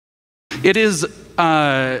It is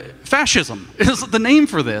fascism is the name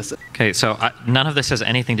for this. Okay, so none of this has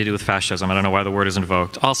anything to do with fascism. I don't know why the word is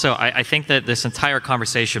invoked. Also, I think that this entire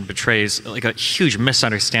conversation betrays like a huge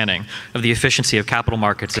misunderstanding of the efficiency of capital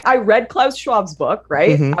markets. I read Klaus Schwab's book,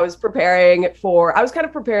 right? I was kind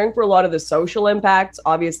of preparing for a lot of the social impacts.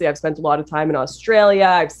 Obviously, I've spent a lot of time in Australia.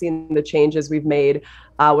 I've seen the changes we've made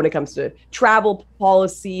when it comes to travel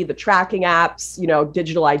policy, the tracking apps, you know,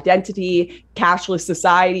 digital identity, cashless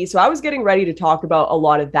society. So I was getting ready to talk about a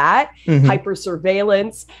lot of that, hyper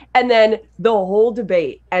surveillance. And then the whole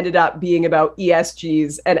debate ended up being about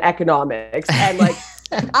ESGs and economics. And like,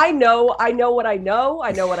 I know what I know,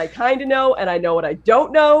 I know what I kind of know, and I know what I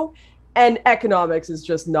don't know. And economics is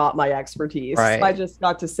just not my expertise. Right. I just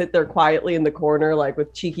got to sit there quietly in the corner, like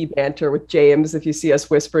with cheeky banter with James, if you see us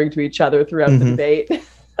whispering to each other throughout the debate.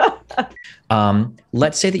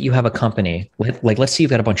 Let's say that you have a company, like let's say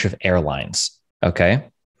you've got a bunch of airlines, okay?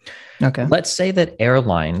 Okay. Let's say that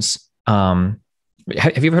airlines, have you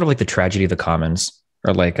ever heard of like the tragedy of the commons?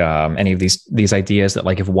 Or like any of these ideas that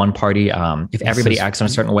like if one party, if everybody acts in a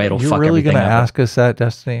certain way, it'll fuck everything up. You're really going to ask us that,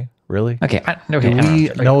 Destiny? Really? Okay. Do we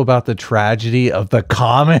know about the tragedy of the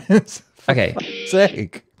commons? Okay. For fuck's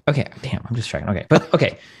sake. Okay. Damn, I'm just checking. Okay. But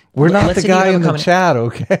okay. We're not the guy in the chat,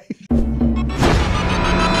 okay?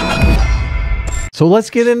 So let's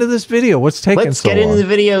get into this video. What's taking so long? Let's get into the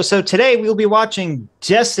video. So today we'll be watching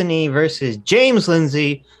Destiny versus James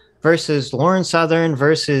Lindsay versus Lauren Southern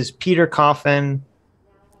versus Peter Coffin.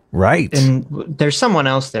 Right. And there's someone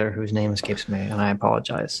else there whose name escapes me, and I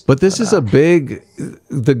apologize. But this is a big,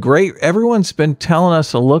 everyone's been telling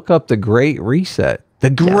us to look up the Great Reset. The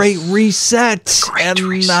Great Reset.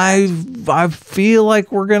 I feel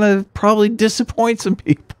like we're going to probably disappoint some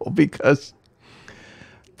people because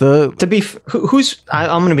I'm going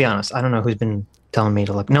to be honest. I don't know who's been telling me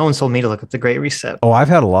to look. No one's told me to look up the Great Reset. Oh, I've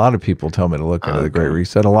had a lot of people tell me to look into the Great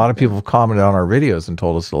Reset. A lot of people have commented on our videos and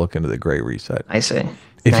told us to look into the Great Reset. I see.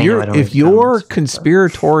 If you're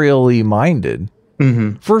conspiratorially minded,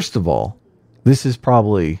 first of all, you're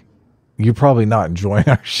probably not enjoying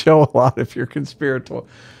our show a lot if you're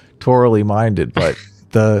conspiratorially minded. But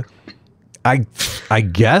I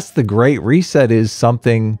guess the Great Reset is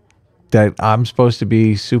something that I'm supposed to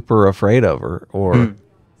be super afraid of, or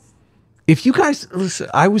if you guys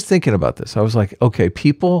listen, I was thinking about this. I was like, okay,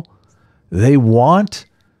 people, they want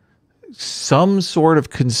some sort of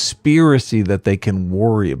conspiracy that they can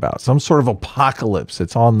worry about, some sort of apocalypse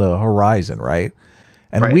that's on the horizon, right?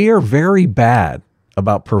 And we are very bad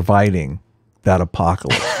about providing that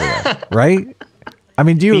apocalypse for them, right? I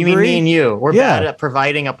mean, do you agree? Mean me and you? We're bad at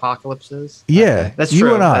providing apocalypses? Yeah. Okay. That's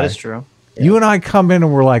true. That is true. Yeah. You and I come in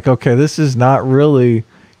and we're like, okay, this is not really,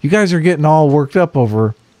 you guys are getting all worked up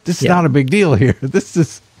over, this is not a big deal here. This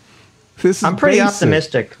is I'm pretty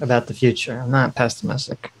optimistic about the future. I'm not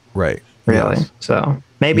pessimistic. Right. Really. Yes. So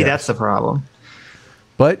maybe that's the problem.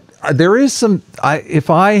 But there is some, if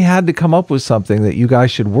I had to come up with something that you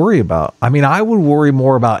guys should worry about, I mean, I would worry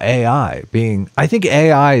more about AI I think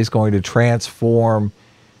AI is going to transform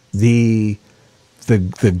the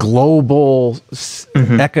global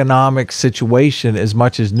economic situation as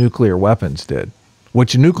much as nuclear weapons did,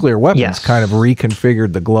 which nuclear weapons kind of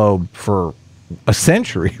reconfigured the globe for a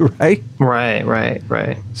century, right?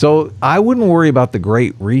 Right. So I wouldn't worry about the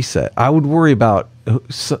Great Reset. I would worry about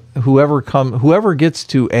whoever gets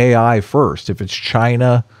to AI first. If it's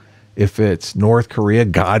China, if it's North Korea,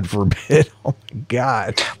 God forbid. Oh my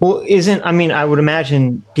God. Well, I would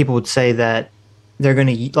imagine people would say that they're going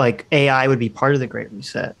to, like, AI would be part of the Great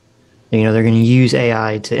Reset. You know, they're going to use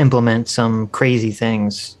AI to implement some crazy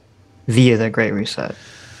things via the Great Reset.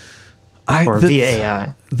 Via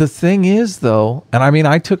AI. The thing is, though, and I mean,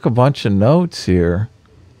 I took a bunch of notes here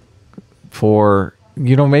for,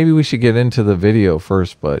 maybe we should get into the video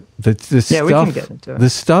first, but the stuff, we can get into it. The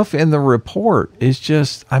stuff in the report is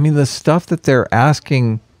just, I mean, the stuff that they're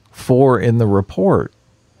asking for in the report,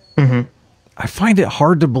 I find it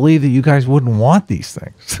hard to believe that you guys wouldn't want these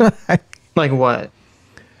things. Like what?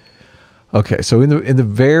 Okay, so in the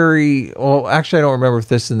very, well, actually, I don't remember if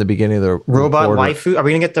this is in the beginning of the robot waifu. Are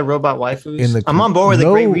we gonna get the robot waifus? I'm on board with the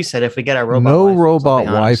Great Reset if we get our robot. No robot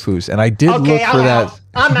waifus, and I did look for that.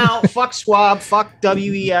 I'm out. Fuck Schwab. Fuck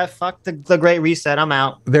WEF. Fuck the Great Reset. I'm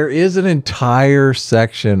out. There is an entire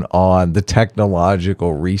section on the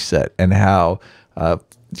technological reset and how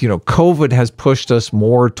COVID has pushed us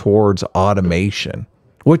more towards automation,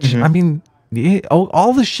 which I mean,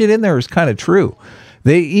 all the shit in there is kind of true.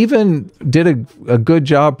 They even did a good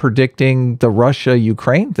job predicting the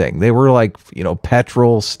Russia-Ukraine thing. They were like, a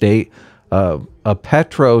petro state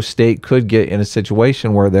could get in a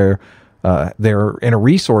situation where they're in a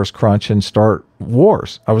resource crunch and start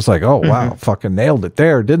wars. I was like, oh wow, fucking nailed it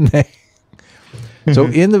there, didn't they?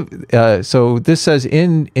 So so this says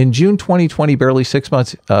in June 2020, barely 6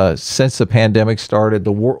 months since the pandemic started,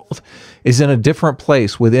 the world is in a different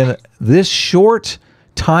place. Within this short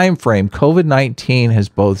time frame, COVID-19 has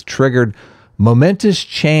both triggered momentous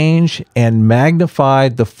change and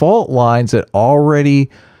magnified the fault lines that already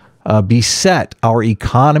beset our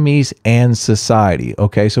economies and society.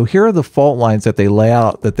 Okay, so here are the fault lines that they lay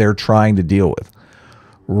out that they're trying to deal with.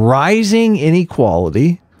 Rising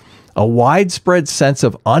inequality, a widespread sense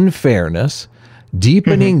of unfairness,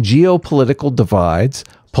 deepening geopolitical divides,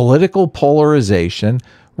 political polarization,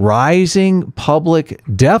 rising public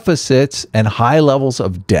deficits and high levels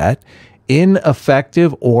of debt,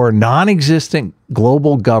 ineffective or non-existent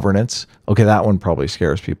global governance. Okay, that one probably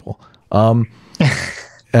scares people.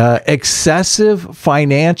 Excessive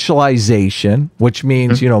financialization, which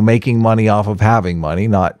means, making money off of having money,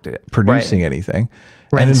 not producing anything.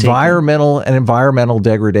 And environmental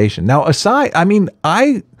degradation. Now,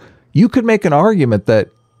 you could make an argument that,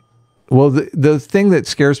 well, the thing that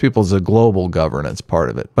scares people is the global governance part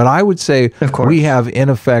of it. But I would say we have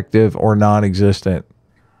ineffective or non-existent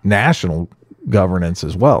national governance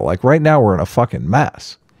as well. Like right now, we're in a fucking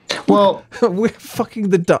mess. Well, we're fucking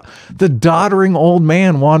the doddering old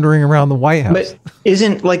man wandering around the White House. But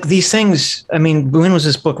isn't like these things? I mean, when was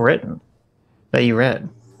this book written that you read?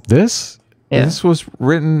 This was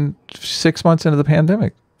written 6 months into the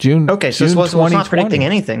pandemic. June. Okay, so this was not predicting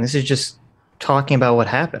anything. This is just talking about what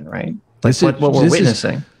happened, right? Like what we're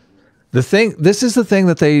witnessing. This is the thing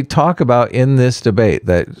that they talk about in this debate,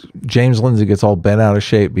 that James Lindsay gets all bent out of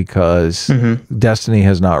shape because Destiny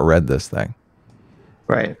has not read this thing.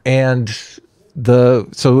 Right. And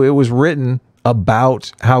so it was written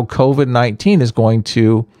about how COVID-19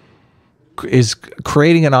 is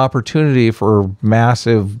creating an opportunity for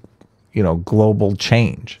massive, global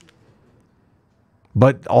change.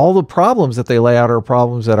 But all the problems that they lay out are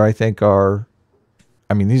problems that I think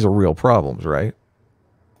these are real problems, right?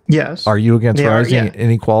 Yes. Are you against rising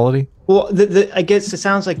inequality? Well, I guess it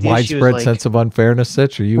sounds like the widespread sense of unfairness,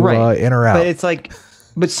 Sitch? Are you in or out? But it's like,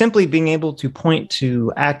 simply being able to point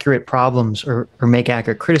to accurate problems or make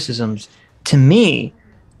accurate criticisms, to me,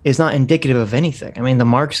 is not indicative of anything. I mean, the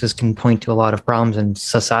Marxists can point to a lot of problems in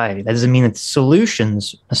society. That doesn't mean that the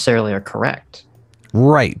solutions necessarily are correct.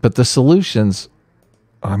 Right, but the solutions,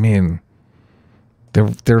 they're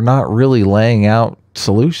not really laying out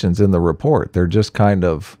solutions in the report. They're just kind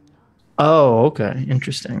of. Oh, okay,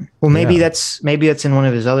 interesting. Well, maybe that's in one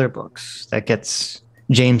of his other books that gets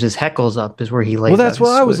James's heckles up, is where he lays. Well, that's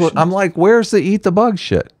what I was. I'm like, where's the eat the bug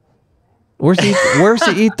shit? Where's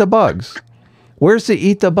the eat the bugs? Where's the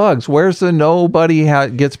eat the bugs? Where's the nobody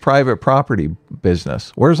gets private property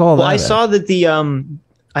business? Where's all that? Well, I saw that the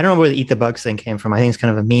I don't know where the eat the bugs thing came from. I think it's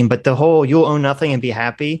kind of a meme, but the whole you'll own nothing and be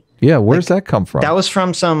happy. Yeah, where's that come from? That was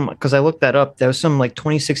from because I looked that up. That was some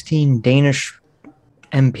 2016 Danish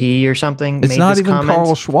MP or something. It's not even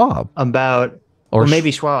Carl Schwab. Or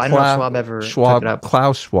maybe Schwab. I don't know if Schwab ever took it up.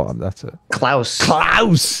 Klaus Schwab, that's it. Klaus.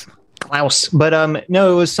 But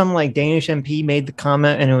no, it was some Danish MP made the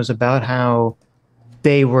comment, and it was about how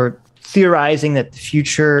they were theorizing that the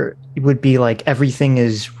future would be everything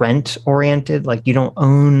is rent oriented. Like you don't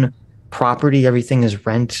own property, everything is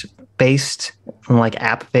rent based and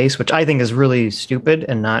app based, which I think is really stupid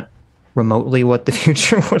and not remotely what the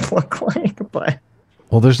future would look like. But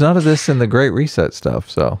well, there's none of this in the Great Reset stuff,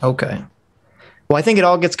 so okay. Well, I think it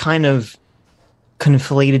all gets kind of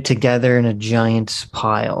conflated together in a giant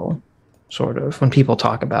pile, sort of, when people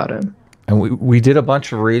talk about it. And we did a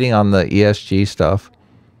bunch of reading on the ESG stuff.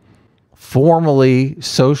 Formerly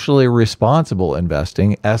socially responsible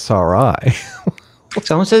investing, SRI.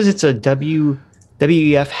 Someone says it's a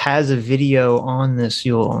WEF has a video on this.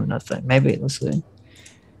 You'll own nothing. Maybe let's see,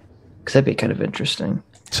 because that'd be kind of interesting.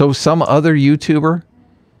 So some other YouTuber?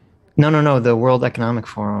 No. The World Economic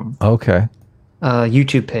Forum. Okay.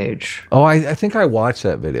 YouTube page. Oh, I think I watched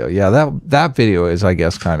that video. Yeah, that video is, I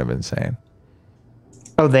guess, kind of insane.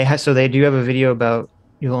 Oh, so they do have a video about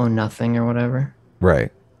you'll own nothing or whatever.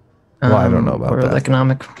 Right. Well, I don't know about World that.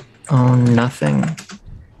 Economic own nothing.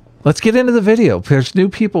 Let's get into the video. There's new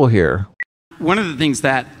people here. One of the things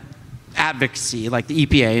that advocacy, like the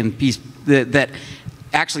EPA and that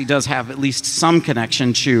actually does have at least some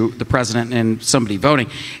connection to the president and somebody voting,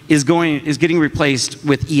 is getting replaced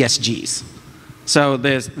with ESGs. So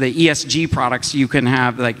there's the ESG products. You can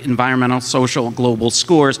have environmental, social, global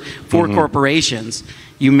scores for corporations.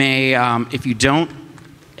 You may, if you don't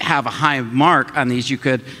have a high mark on these, you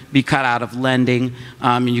could be cut out of lending.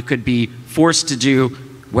 You could be forced to do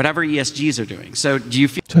whatever ESGs are doing. So do you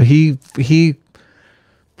feel? So he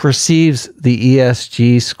perceives the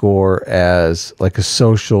ESG score as like a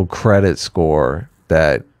social credit score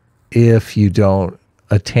that if you don't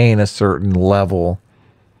attain a certain level,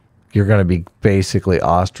 you're going to be basically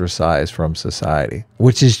ostracized from society,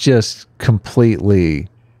 which is just completely,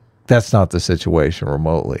 that's not the situation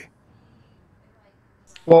remotely.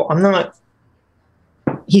 Well, I'm not.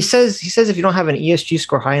 He says if you don't have an ESG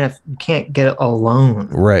score high enough, you can't get a loan.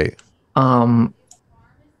 Right. I'm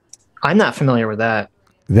not familiar with that.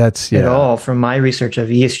 That's at all from my research of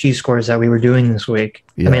ESG scores that we were doing this week.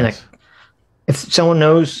 Yes. I mean, like, if someone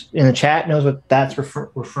knows in the chat knows what that's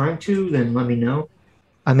referring to, then let me know.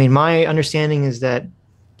 I mean, my understanding is that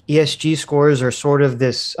ESG scores are sort of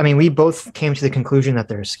this. I mean, we both came to the conclusion that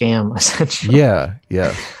they're a scam, essentially. Yeah,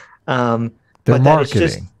 yeah. They're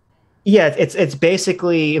marketing. It's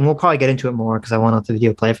basically, and we'll probably get into it more because I want to let the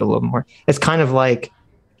video play for a little more. It's kind of like,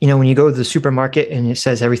 you know, when you go to the supermarket and it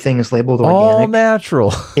says everything is labeled organic. All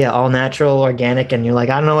natural. Yeah, all natural, organic. And you're like,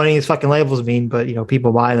 I don't know what any of these fucking labels mean, but, you know,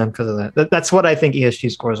 people buy them because of that. That's what I think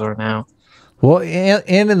ESG scores are now. Well,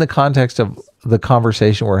 and in the context of the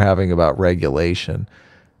conversation we're having about regulation,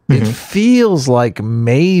 it feels like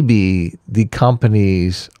maybe the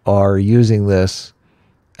companies are using this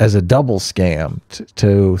as a double scam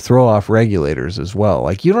to throw off regulators as well.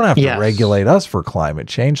 Like, you don't have to regulate us for climate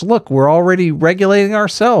change. Look, we're already regulating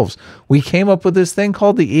ourselves. We came up with this thing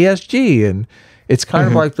called the ESG, and it's kind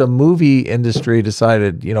of like the movie industry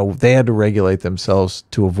decided, you know, they had to regulate themselves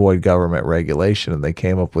to avoid government regulation, and they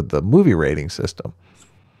came up with the movie rating system.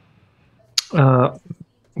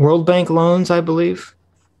 World Bank loans, I believe.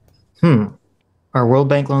 Are World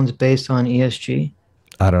Bank loans based on ESG?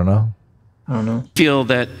 I don't know. Feel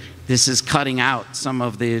that this is cutting out some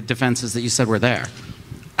of the defenses that you said were there?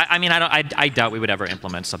 I mean, I doubt we would ever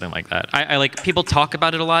implement something like that. I like, people talk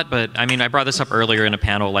about it a lot, but I mean, I brought this up earlier in a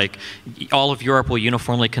panel, like, all of Europe will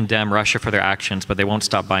uniformly condemn Russia for their actions, but they won't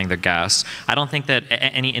stop buying their gas. I don't think that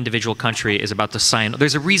any individual country is about to sign.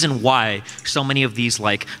 There's a reason why so many of these,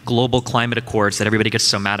 like, global climate accords that everybody gets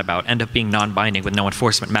so mad about end up being non-binding with no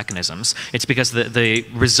enforcement mechanisms. It's because the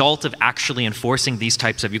result of actually enforcing these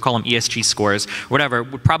types of, you call them ESG scores, whatever,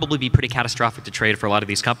 would probably be pretty catastrophic to trade for a lot of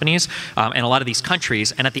these companies and a lot of these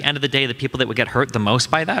countries. And at the end of the day, the people that would get hurt the most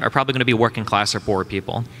by that are probably going to be working class or poor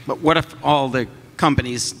people. But what if all the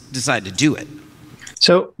companies decide to do it?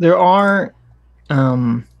 So there are,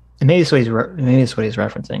 and maybe that's what he's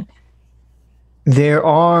referencing. There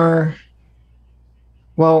are,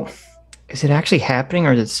 well, is it actually happening,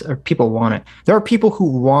 or people want it? There are people who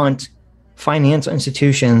want financial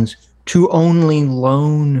institutions to only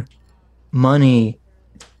loan money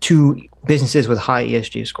to businesses with high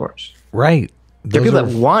ESG scores. Right. There are people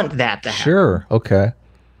that want that to happen. Sure. Okay.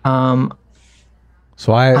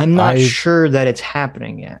 So I'm not sure that it's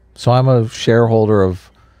happening yet. So I'm a shareholder of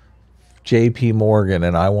JP Morgan,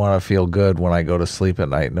 and I want to feel good when I go to sleep at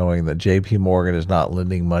night knowing that JP Morgan is not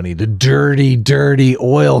lending money to dirty, dirty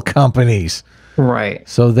oil companies. Right.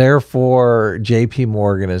 So therefore, JP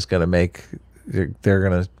Morgan is going to make, they're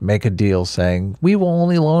going to make a deal saying, we will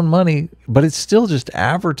only loan money, but it's still just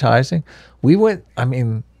advertising. We went, I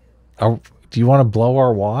mean, do you want to blow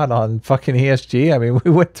our wad on fucking ESG? I mean,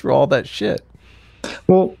 we went through all that shit.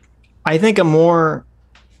 Well, I think a more,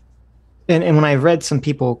 and when I read some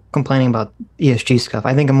people complaining about ESG stuff,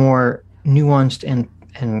 I think a more nuanced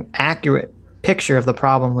and accurate picture of the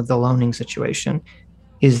problem with the loaning situation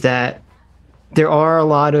is that there are a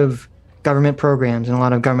lot of government programs and a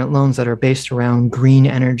lot of government loans that are based around green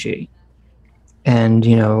energy and,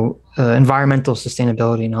 you know, environmental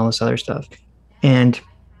sustainability and all this other stuff. And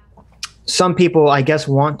some people, I guess,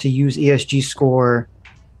 want to use ESG score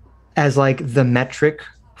as like the metric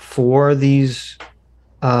for these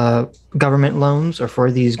government loans or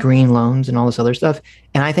for these green loans and all this other stuff.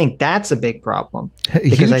 And I think that's a big problem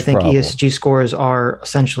because I think ESG scores are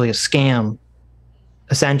essentially a scam,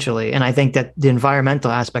 essentially. And I think that the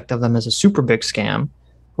environmental aspect of them is a super big scam,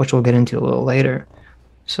 which we'll get into a little later.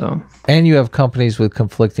 So, and you have companies with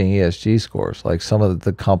conflicting ESG scores. Like some of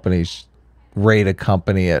the companies rate a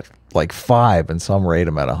company at like 5 and some rate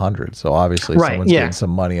them at 100. So obviously someone's getting some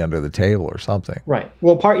money under the table or something. Right.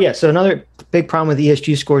 Well, so another big problem with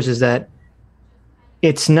ESG scores is that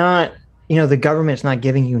it's not, you know, the government's not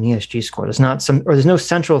giving you an ESG score. There's not there's no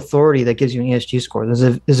central authority that gives you an ESG score.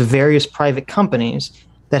 There's various private companies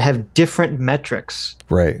that have different metrics.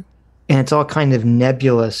 Right. And it's all kind of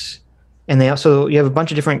nebulous. And you have a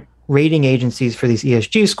bunch of different rating agencies for these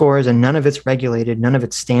ESG scores, and none of it's regulated, none of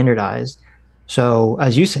it's standardized. So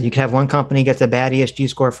as you said, you could have one company gets a bad ESG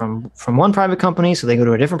score from one private company, so they go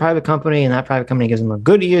to a different private company, and that private company gives them a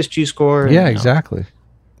good ESG score. Yeah, exactly.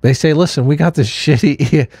 They say, listen, we got this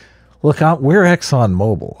shitty. Look, we're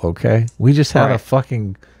ExxonMobil, okay? We just had a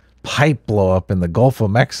fucking pipe blow up in the Gulf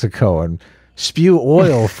of Mexico and spew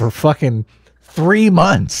oil for fucking 3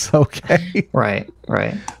 months, okay? Right.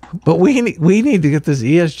 But we need to get this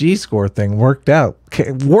ESG score thing worked out.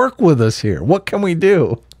 Okay, work with us here. What can we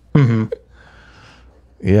do?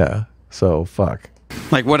 Yeah. So fuck.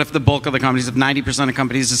 Like, what if the bulk of the companies, if 90% of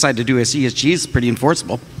companies decide to do ESG, it's pretty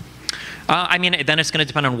enforceable. I mean, then it's going to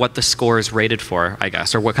depend on what the score is rated for, I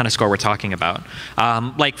guess, or what kind of score we're talking about.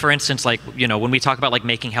 Like, for instance, like, you know, when we talk about like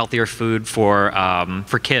making healthier food for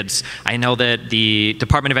kids, I know that the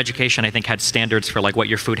Department of Education, I think, had standards for like what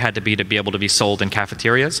your food had to be able to be sold in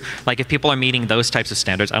cafeterias. Like, if people are meeting those types of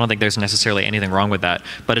standards, I don't think there's necessarily anything wrong with that.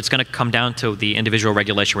 But it's going to come down to the individual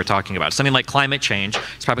regulation we're talking about. Something like climate change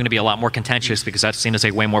is probably going to be a lot more contentious because that's seen as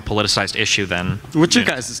a way more politicized issue than. What's your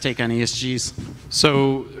guys' take on ESGs?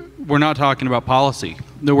 So we're not talking about policy.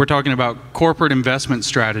 We're talking about corporate investment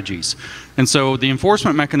strategies. And so the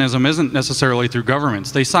enforcement mechanism isn't necessarily through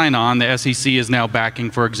governments. They sign on. The SEC is now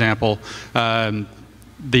backing, for example, the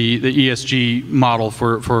ESG model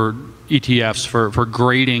for ETFs, for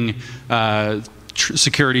grading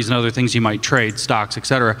securities and other things you might trade, stocks,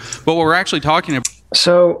 etc. But what we're actually talking about.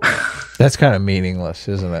 So that's kind of meaningless,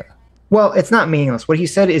 isn't it? Well, it's not meaningless. What he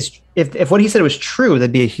said is, if what he said was true,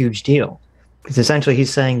 that'd be a huge deal. Because essentially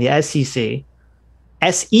he's saying the SEC,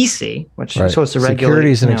 which is supposed to regulate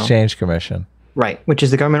Securities and Exchange Commission, right, which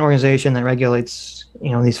is the government organization that regulates,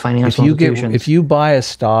 you know, these financial institutions. If you buy a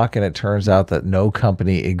stock and it turns out that no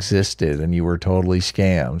company existed and you were totally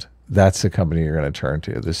scammed, that's the company you're going to turn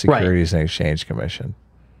to, the Securities and Exchange Commission.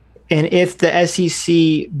 And if the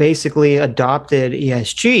SEC basically adopted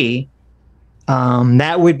ESG,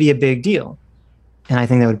 that would be a big deal, and I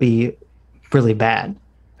think that would be really bad.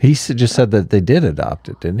 He just said that they did adopt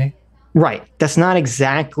it, didn't he? Right. That's not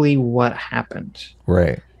exactly what happened.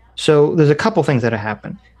 Right. So there's a couple things that have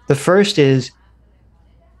happened. The first is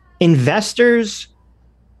investors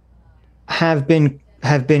have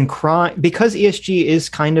been crying because ESG is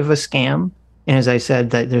kind of a scam. And as I said,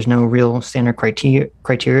 that there's no real standard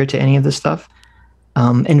criteria to any of this stuff.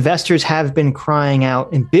 Investors have been crying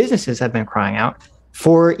out, and businesses have been crying out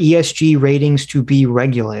for ESG ratings to be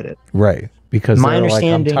regulated. Right. Because they're like,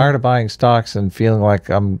 I'm tired of buying stocks and feeling like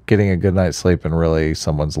I'm getting a good night's sleep and really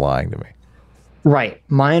someone's lying to me. Right.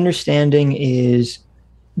 My understanding is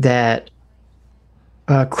that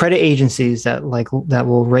credit agencies that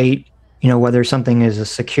will rate, you know, whether something is a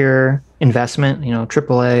secure investment, you know,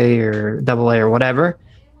 AAA or AA or whatever,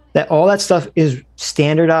 that all that stuff is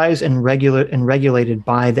standardized and regulated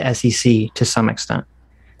by the SEC to some extent.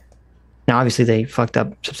 Now, obviously, they fucked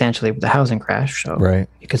up substantially with the housing crash, so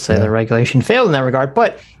you could say the regulation failed in that regard.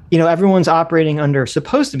 But, you know, everyone's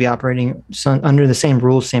supposed to be operating under the same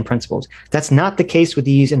rules, same principles. That's not the case with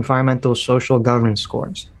these environmental, social governance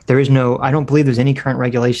scores. There is I don't believe there's any current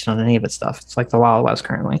regulation on any of its stuff. It's like the Wild West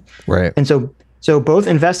currently. Right. And so both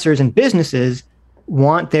investors and businesses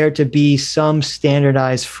want there to be some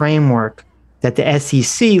standardized framework that the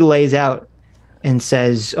SEC lays out and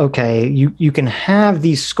says, okay, you can have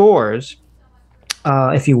these scores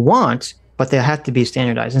if you want, but they have to be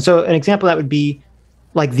standardized. And so an example that would be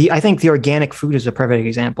like I think the organic food is a perfect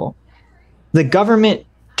example. The government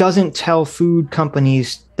doesn't tell food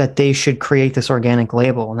companies that they should create this organic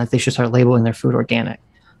label and that they should start labeling their food organic.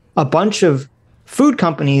 A bunch of food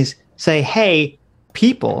companies say, hey,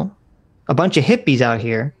 people, a bunch of hippies out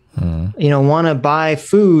here, you know, want to buy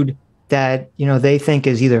food that, you know, they think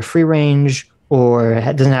is either free range or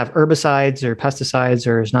doesn't have herbicides or pesticides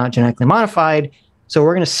or is not genetically modified. So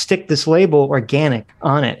we're going to stick this label organic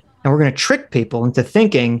on it. And we're going to trick people into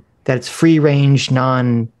thinking that it's free range,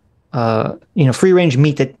 free range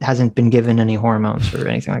meat that hasn't been given any hormones or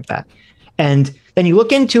anything like that. And then you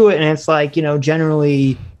look into it and it's like, you know,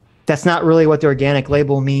 generally that's not really what the organic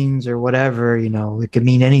label means or whatever, you know, it could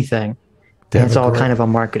mean anything. And it's all kind of a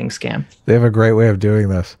marketing scam. They have a great way of doing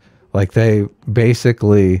this. Like they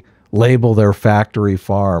basically label their factory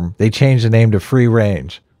farm. They change the name to free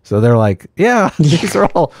range. So they're like, these are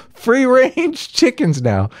all free range chickens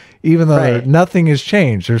now, even though nothing has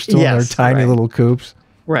changed. They're still in their tiny little coops.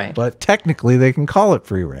 Right. But technically they can call it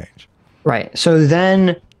free range. Right. So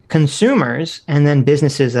then consumers and then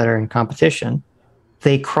businesses that are in competition,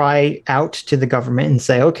 they cry out to the government and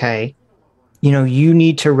say, okay, you know, you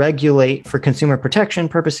need to regulate for consumer protection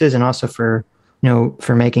purposes and also for, you know,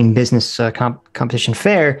 for making business competition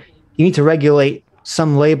fair. You need to regulate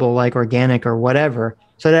some label like organic or whatever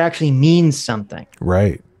So it actually means something.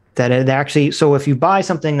 Right. That it actually, so if you buy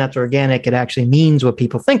something that's organic, it actually means what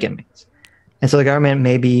people think it means. And so the government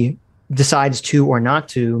maybe decides to or not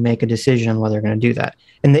to make a decision on whether they're going to do that.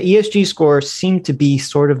 And the ESG scores seem to be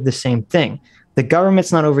sort of the same thing. The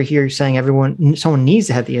government's not over here saying someone needs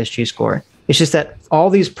to have the ESG score. It's just that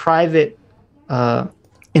all these private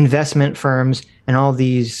investment firms and all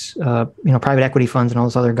these private equity funds and all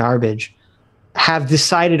this other garbage have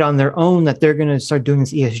decided on their own that they're going to start doing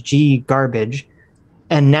this ESG garbage.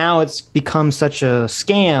 And now it's become such a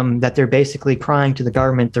scam that they're basically crying to the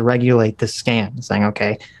government to regulate this scam, saying,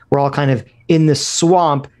 okay, we're all kind of in this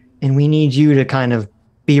swamp and we need you to kind of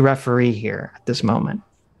be referee here at this moment.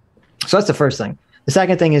 So that's the first thing. The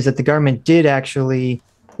second thing is that the government did actually,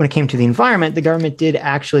 when it came to the environment, the government did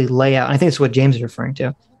actually lay out, and I think it's what James is referring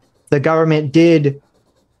to, the government did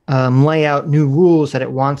lay out new rules that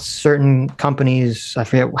it wants certain companies, I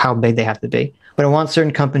forget how big they have to be, but it wants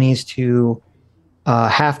certain companies to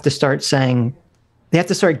have to start saying, they have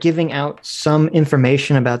to start giving out some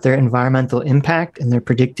information about their environmental impact and their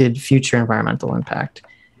predicted future environmental impact.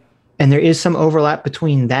 And there is some overlap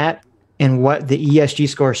between that and what the ESG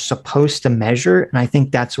score is supposed to measure. And I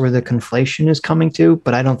think that's where the conflation is coming to,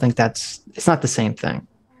 but I don't think it's not the same thing.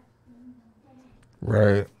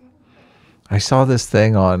 Right. I saw this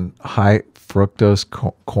thing on high fructose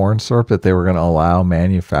corn syrup that they were going to allow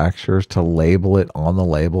manufacturers to label it on the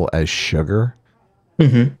label as sugar.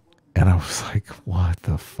 Mm-hmm. And I was like, what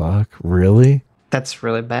the fuck? Really? That's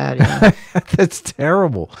really bad. Yeah. That's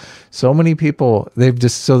terrible. So many people,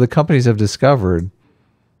 so the companies have discovered,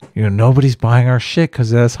 nobody's buying our shit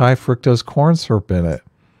because it has high fructose corn syrup in it.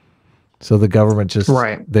 So the government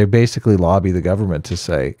they basically lobby the government to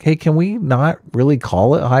say, hey, can we not really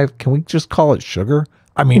call it high? Can we just call it sugar?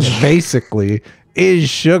 I mean, it basically is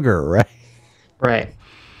sugar, right? Right.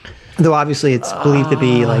 Though obviously it's believed to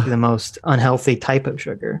be like the most unhealthy type of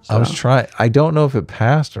sugar. So. I don't know if it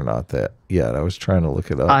passed or not yet. I was trying to look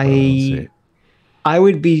it up. I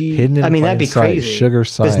would be, that'd be crazy. Sugar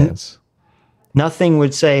science. Nothing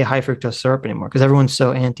would say high fructose syrup anymore because everyone's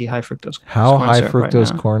so anti high fructose. How high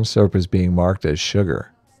fructose corn syrup is being marked as sugar?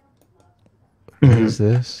 What is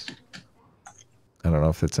this? I don't know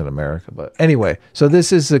if it's in America, but anyway. So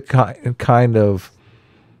this is a kind of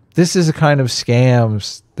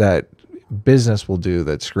scams that business will do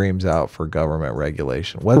that screams out for government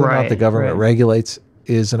regulation. Whether or not the government regulates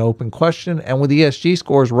is an open question. And with ESG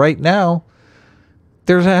scores right now,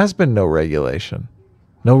 there has been no regulation.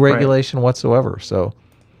 No regulation whatsoever. So,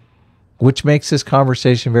 which makes this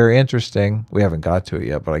conversation very interesting. We haven't got to it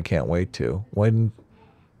yet, but I can't wait to. When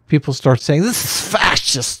people start saying, this is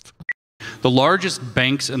fascist. The largest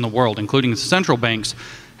banks in the world, including the central banks,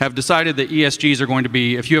 have decided that ESGs are going to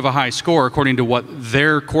be, if you have a high score, according to what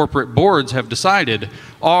their corporate boards have decided,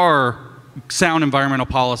 are sound environmental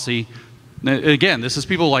policy. Again, this is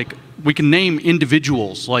people like, we can name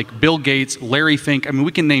individuals like Bill Gates, Larry Fink. I mean,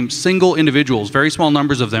 we can name single individuals, very small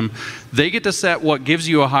numbers of them. They get to set what gives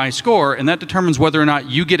you a high score, and that determines whether or not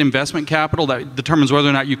you get investment capital. That determines whether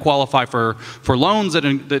or not you qualify for loans.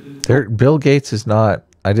 Bill Gates is not.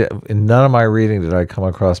 In none of my reading did I come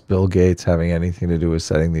across Bill Gates having anything to do with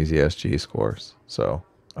setting these ESG scores. So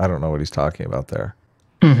I don't know what he's talking about there.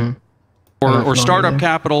 Mm-hmm. Or startup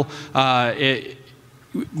capital. It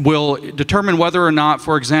will determine whether or not,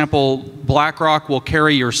 for example, BlackRock will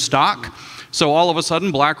carry your stock. So all of a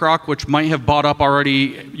sudden, BlackRock, which might have bought up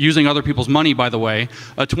already using other people's money, by the way,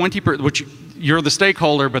 which you're the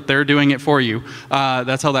stakeholder, but they're doing it for you.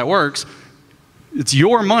 That's how that works. It's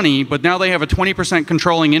your money, but now they have a 20%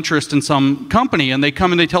 controlling interest in some company, and they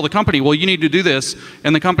come and they tell the company, well, you need to do this.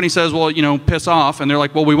 And the company says, well, piss off. And they're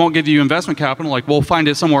like, well, we won't give you investment capital. Like, we'll find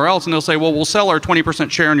it somewhere else. And they'll say, well, we'll sell our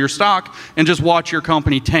 20% share in your stock and just watch your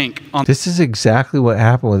company tank. This is exactly what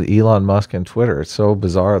happened with Elon Musk and Twitter. It's so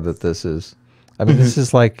bizarre that this is, this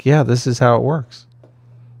is like, this is how it works.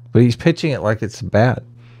 But he's pitching it like it's bad.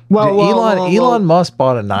 Elon Musk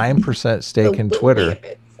bought a 9% stake in Twitter.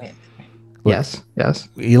 Yes.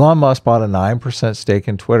 Elon Musk bought a 9% stake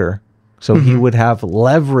in Twitter, so he would have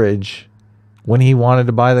leverage when he wanted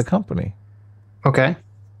to buy the company. Okay.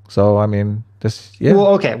 So Well,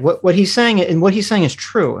 okay. What he's saying is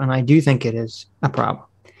true, and I do think it is a problem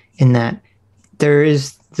in that there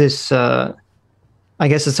is this. I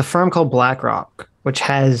guess it's a firm called BlackRock, which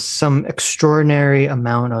has some extraordinary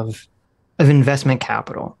amount of investment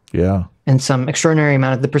capital. Yeah. And some extraordinary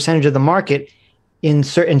amount of the percentage of the market. In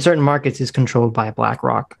certain markets is controlled by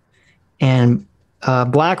BlackRock. And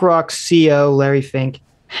BlackRock's CEO, Larry Fink,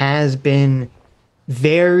 has been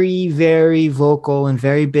very, very vocal and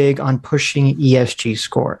very big on pushing ESG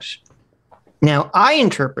scores. Now, I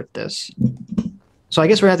interpret this. So I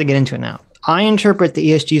guess we have to get into it now. I interpret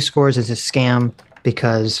the ESG scores as a scam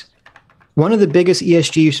because one of the biggest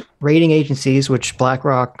ESG rating agencies, which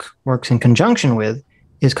BlackRock works in conjunction with,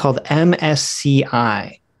 is called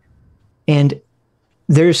MSCI. And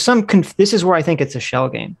there's some, this is where I think it's a shell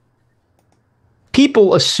game.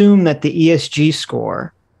 People assume that the ESG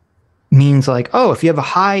score means like, oh, if you have a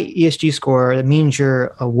high ESG score, it means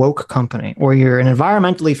you're a woke company or you're an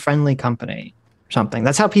environmentally friendly company or something.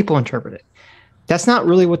 That's how people interpret it. That's not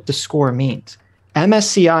really what the score means.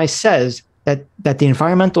 MSCI says that the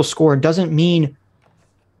environmental score doesn't mean,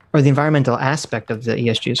 or the environmental aspect of the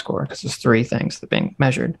ESG score, because there's three things that are being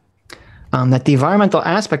measured, that the environmental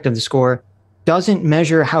aspect of the score doesn't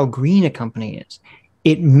measure how green a company is.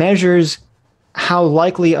 It measures how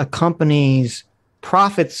likely a company's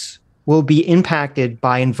profits will be impacted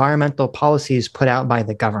by environmental policies put out by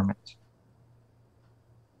the government.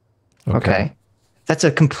 Okay. That's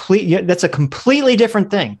a completely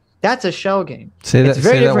different thing. That's a shell game. Say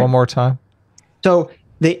that one more time. So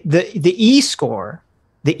the E score,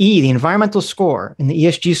 the environmental score and the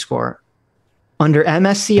ESG score under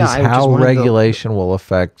MSCI, is how regulation will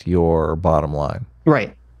affect your bottom line.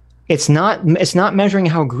 Right. It's not measuring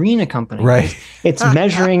how green a company is. It's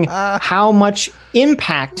measuring how much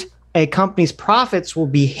impact a company's profits will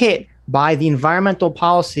be hit by the environmental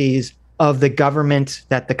policies of the government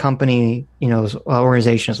that the company,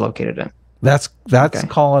 organization is located in. That's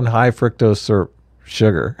calling high fructose syrup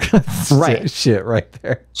sugar. Right. Shit right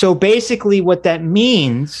there. So basically what that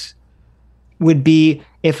means would be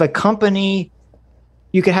if a company,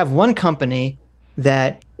 you could have one company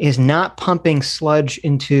that is not pumping sludge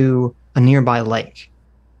into a nearby lake.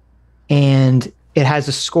 And it has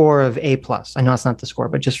a score of A+. I know it's not the score,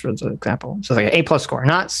 but just for the example. So like an A+ score,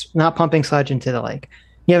 not pumping sludge into the lake.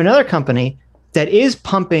 You have another company that is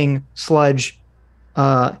pumping sludge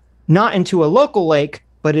not into a local lake,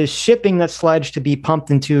 but is shipping that sludge to be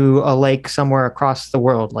pumped into a lake somewhere across the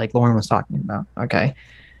world, like Lauren was talking about. Okay.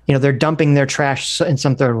 They're dumping their trash in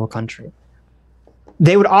some third world country.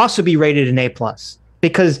 They would also be rated an A+,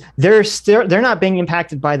 because they're not being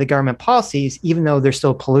impacted by the government policies, even though they're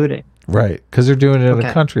still polluting. Right, because they're doing it in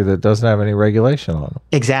a country that doesn't have any regulation on them.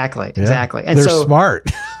 Exactly. And they're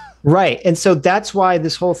smart. Right. And so that's why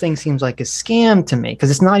this whole thing seems like a scam to me,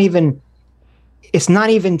 because it's not even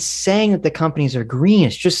saying that the companies are green.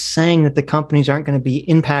 It's just saying that the companies aren't going to be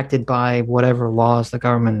impacted by whatever laws the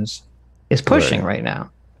government is pushing right now.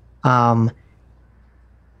 And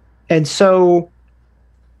so,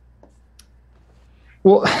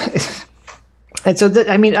 well, and so,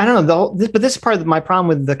 I don't know, but this is part of my problem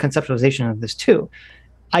with the conceptualization of this too.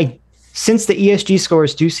 Since the ESG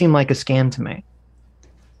scores do seem like a scam to me.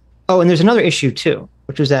 Oh, and there's another issue too,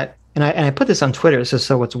 which was that, and I put this on Twitter,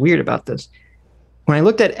 so what's weird about this. When I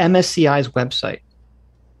looked at MSCI's website,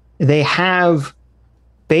 they have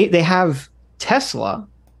Tesla,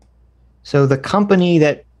 so the company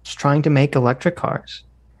that's trying to make electric cars,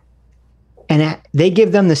 and they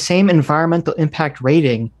give them the same environmental impact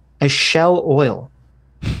rating as Shell Oil.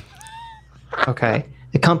 Okay,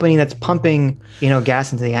 the company that's pumping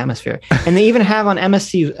gas into the atmosphere, and they even have on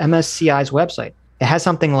MSCI's website, it has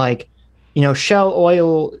something like, Shell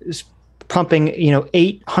Oil is pumping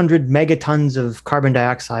 800 megatons of carbon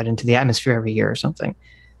dioxide into the atmosphere every year or something,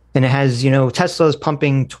 and it has Tesla's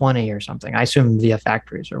pumping 20 or something, I assume via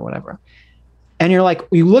factories or whatever. And you're like,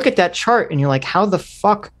 you look at that chart and you're like, how the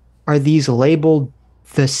fuck are these labeled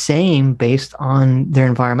the same based on their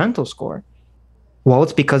environmental score? Well,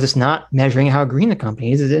 it's because it's not measuring how green the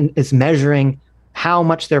company is. It's measuring how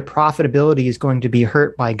much their profitability is going to be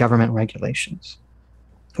hurt by government regulations,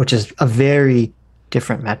 which is a very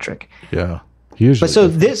different metric. Yeah, usually.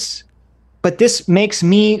 But this makes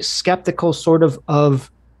me skeptical sort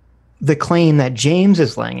of the claim that James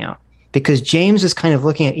is laying out, because James is kind of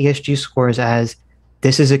looking at ESG scores as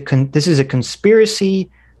this is a conspiracy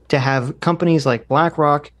to have companies like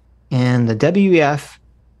BlackRock and the WEF,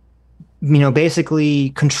 basically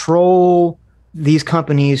control these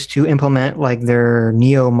companies to implement like their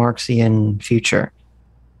neo-Marxian future.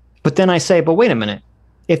 But then I say, but wait a minute.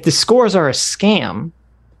 If the scores are a scam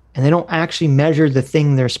and they don't actually measure the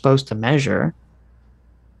thing they're supposed to measure,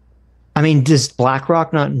 does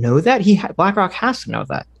BlackRock not know that? BlackRock has to know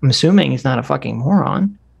that. I'm assuming he's not a fucking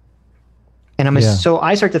moron. And so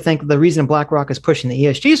I start to think the reason BlackRock is pushing the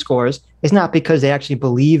ESG scores is not because they actually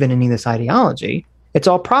believe in any of this ideology. It's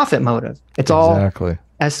all profit motive. It's all,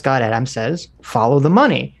 as Scott Adams says, follow the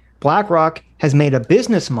money. BlackRock has made a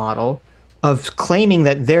business model of claiming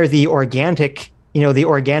that they're the organic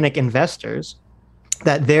investors,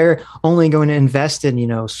 that they're only going to invest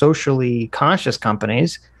in, socially conscious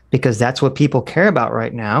companies because that's what people care about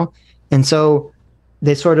right now. And so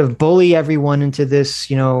they sort of bully everyone into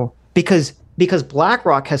this, because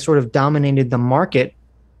BlackRock has sort of dominated the market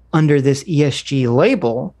under this ESG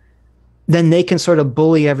label, then they can sort of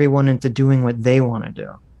bully everyone into doing what they want to do.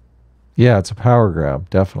 Yeah, it's a power grab,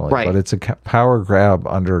 definitely. Right. But it's a power grab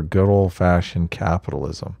under good old-fashioned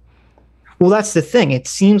capitalism. Well, that's the thing. It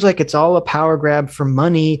seems like it's all a power grab for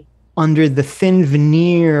money under the thin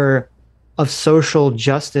veneer of social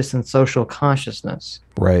justice and social consciousness.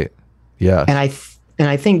 Right. Yeah. And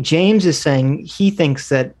I think James is saying he thinks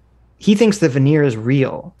the veneer is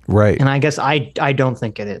real. Right. And I guess I don't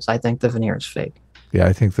think it is. I think the veneer is fake. Yeah,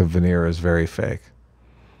 I think the veneer is very fake.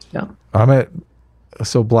 Yeah.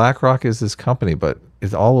 So BlackRock is this company, but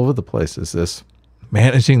it's all over the place. Is this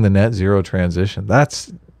managing the net zero transition?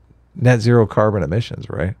 That's net zero carbon emissions,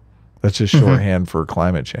 right? That's just shorthand for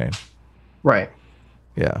climate change. Right.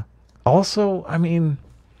 Yeah. Also, I mean,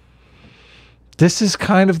 this is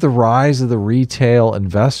kind of the rise of the retail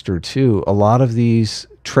investor too. A lot of these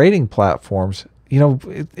trading platforms,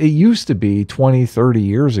 it used to be 20, 30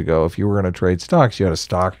 years ago, if you were going to trade stocks, you had a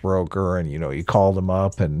stockbroker and, you called them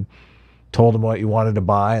up and told them what you wanted to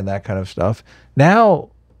buy and that kind of stuff. Now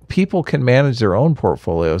people can manage their own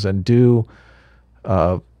portfolios and do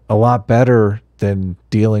a lot better than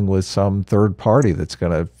dealing with some third party that's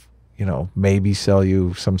going to, maybe sell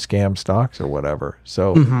you some scam stocks or whatever.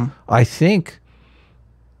 So I think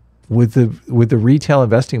with the retail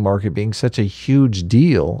investing market being such a huge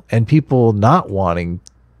deal and people not wanting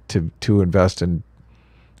to invest in,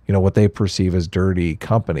 what they perceive as dirty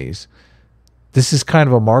companies, this is kind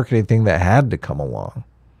of a marketing thing that had to come along.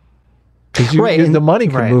 Because the money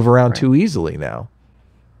can move around too easily now.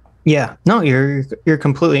 Yeah, no, you're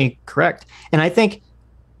completely correct. And I think,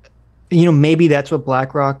 maybe that's what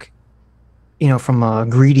BlackRock, from a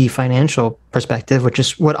greedy financial perspective, which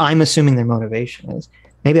is what I'm assuming their motivation is.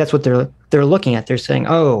 Maybe that's what they're looking at. They're saying,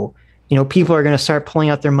 people are going to start pulling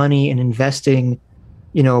out their money and investing,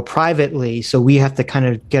 privately. So we have to kind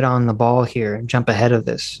of get on the ball here and jump ahead of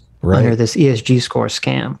this under this ESG score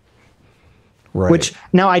scam. Right. Which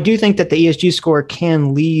now I do think that the ESG score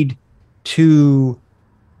can lead to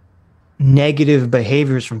negative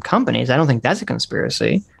behaviors from companies. I don't think that's a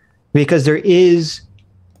conspiracy because first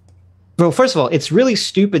of all, it's really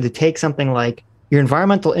stupid to take something like your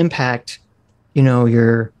environmental impact,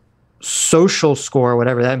 your social score,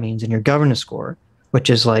 whatever that means, and your governance score,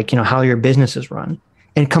 which is like, how your business is run,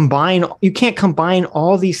 and you can't combine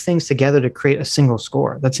all these things together to create a single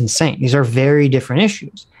score. That's insane. These are very different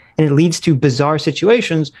issues. And it leads to bizarre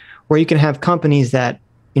situations where you can have companies that,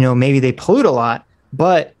 maybe they pollute a lot,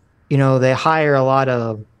 but they hire a lot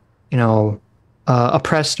of,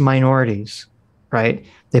 oppressed minorities, right?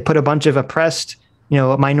 They put a bunch of oppressed,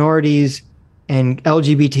 minorities and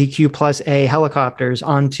LGBTQ plus A helicopters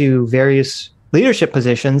onto various leadership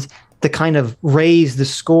positions to kind of raise the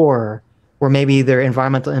score where maybe their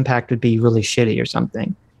environmental impact would be really shitty or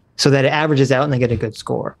something, so that it averages out and they get a good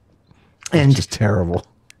score. And just terrible.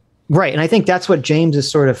 Right. And I think that's what James is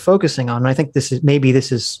sort of focusing on. And I think this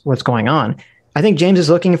is what's going on. I think James is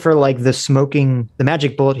looking for like the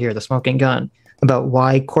magic bullet here, the smoking gun, about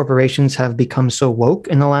why corporations have become so woke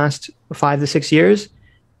in the last 5 to 6 years.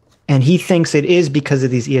 And he thinks it is because of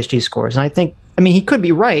these ESG scores. And he could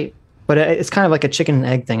be right, but it's kind of like a chicken and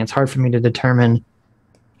egg thing. It's hard for me to determine,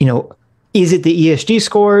 is it the ESG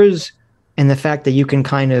scores and the fact that you can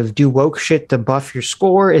kind of do woke shit to buff your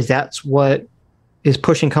score? Is that's what is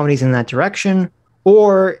pushing companies in that direction?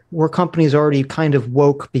 Or were companies already kind of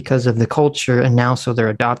woke because of the culture and now so they're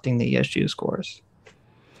adopting the ESG scores?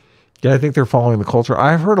 Yeah, I think they're following the culture.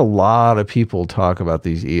 I've heard a lot of people talk about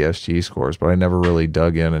these ESG scores, but I never really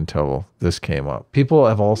dug in until this came up. People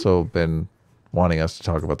have also been wanting us to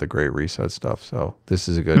talk about the Great Reset stuff, so this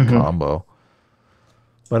is a good combo.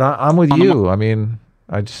 But I'm with you. I mean,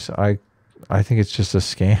 I think it's just a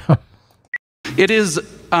scam. It is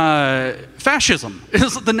fascism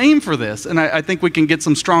is the name for this, and I think we can get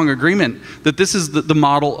some strong agreement that this is the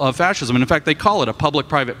model of fascism. And in fact, they call it a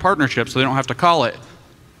public-private partnership, so they don't have to call it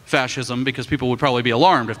fascism because people would probably be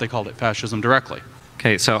alarmed if they called it fascism directly.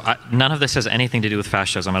 Okay, so none of this has anything to do with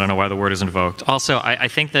fascism. I don't know why the word is invoked. Also, I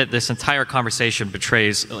think that this entire conversation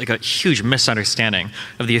betrays like a huge misunderstanding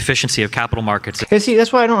of the efficiency of capital markets. See,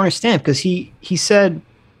 that's why I don't understand, because he said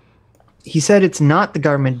it's not the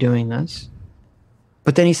government doing this,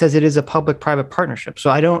 but then he says it is a public-private partnership.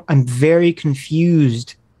 So I'm very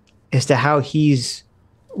confused as to how he's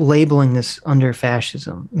labeling this under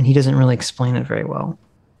fascism, and he doesn't really explain it very well.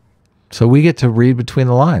 So we get to read between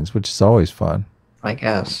the lines, which is always fun. I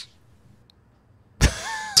guess.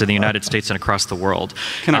 In the United States and across the world.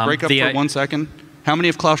 Can I break up for 1 second? How many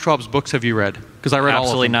of Klaus Schwab's books have you read? Because I read all of them.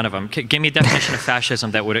 Absolutely none of them. Give me a definition of fascism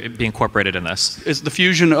that would be incorporated in this. It's the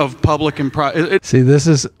fusion of public and private. See, this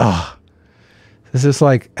is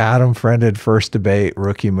like Adam Friended first debate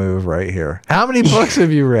rookie move right here. How many books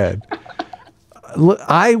have you read? Look,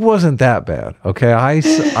 I wasn't that bad. Okay,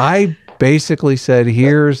 I basically said,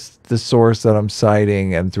 here's the source that I'm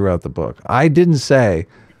citing, and throughout the book, I didn't say,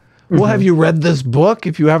 well, have you read this book?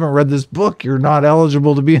 If you haven't read this book, you're not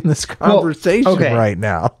eligible to be in this conversation right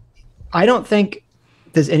now. I don't think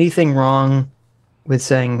there's anything wrong with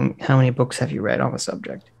saying how many books have you read on the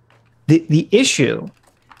subject. The issue,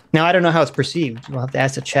 now I don't know how it's perceived. We'll have to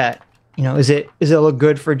ask the chat. You know, is it look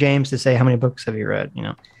good for James to say how many books have you read? You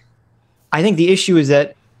know, I think the issue is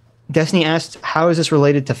that Destiny asked, how is this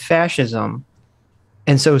related to fascism?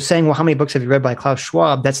 And so saying, well, how many books have you read by Klaus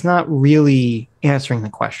Schwab? That's not really answering the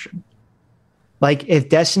question. Like if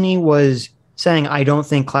Destiny was saying, I don't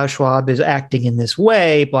think Klaus Schwab is acting in this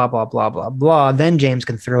way, blah, blah, blah, blah, blah, then James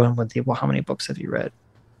can throw in with the, well, how many books have you read?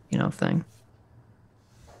 You know, thing.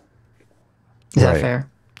 Is that fair?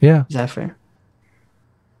 Yeah. Is that fair?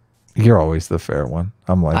 You're always the fair one.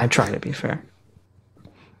 I'm like, I try to be fair.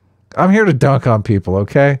 I'm here to dunk on people,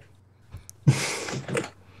 okay?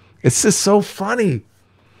 It's just so funny.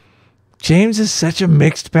 James is such a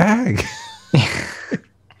mixed bag.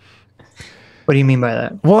 What do you mean by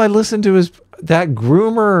that? Well, I listened to that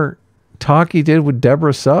groomer talk he did with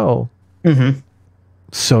Deborah So. Mm-hmm.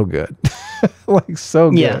 So good. Like,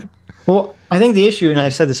 so good. Yeah. Well, I think the issue, and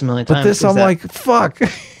I've said this a million times. But this, I'm like, fuck.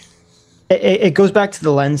 It goes back to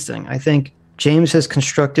the lens thing. I think James has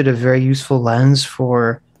constructed a very useful lens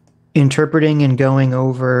for interpreting and going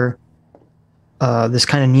over this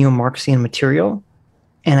kind of neo-Marxian material.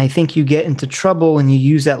 And I think you get into trouble when you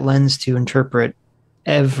use that lens to interpret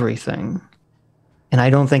everything. And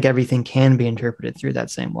I don't think everything can be interpreted through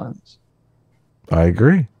that same lens. I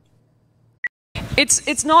agree.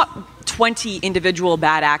 It's not 20 individual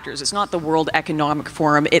bad actors. It's not the World Economic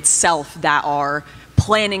Forum itself that are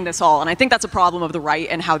planning this all. And I think that's a problem of the right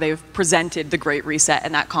and how they've presented the Great Reset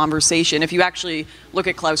in that conversation. If you actually look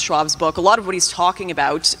at Klaus Schwab's book, a lot of what he's talking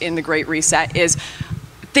about in the Great Reset is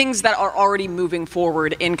things that are already moving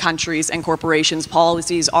forward in countries and corporations,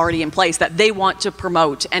 policies already in place that they want to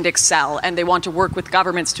promote and excel, and they want to work with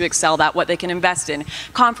governments to excel that, what they can invest in,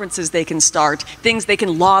 conferences they can start, things they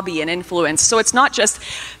can lobby and influence. So it's not just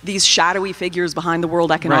these shadowy figures behind the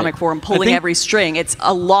World Economic Forum pulling every string. It's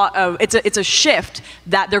a lot of, it's a shift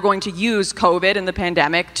that they're going to use COVID and the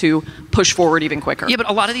pandemic to push forward even quicker. Yeah, but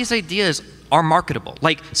a lot of these ideas are marketable.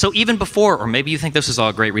 Like, so even before, or maybe you think this is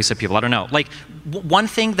all Great Reset people, I don't know. Like, one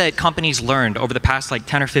thing that companies learned over the past like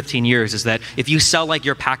 10 or 15 years is that if you sell like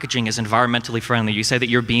your packaging is environmentally friendly, you say that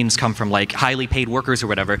your beans come from like highly paid workers or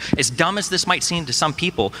whatever, as dumb as this might seem to some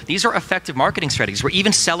people, these are effective marketing strategies where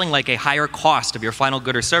even selling like a higher cost of your final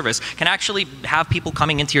good or service can actually have people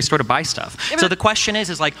coming into your store to buy stuff. Yeah, so the question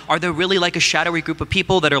is like, are there really like a shadowy group of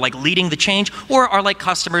people that are like leading the change, or are like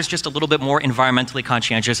customers just a little bit more environmentally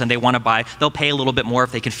conscientious and they want to buy, they'll pay a little bit more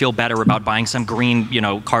if they can feel better about buying some green, you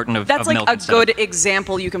know, carton of milk. That's like a good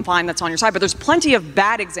example you can find that's on your side, but there's plenty of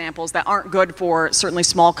bad examples that aren't good for certainly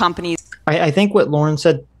small companies. I think what Lauren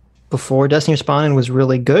said before Destiny responded was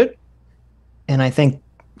really good, and I think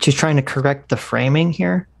she's trying to correct the framing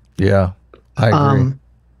here. Yeah, I agree.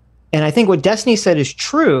 And I think what Destiny said is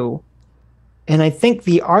true, and I think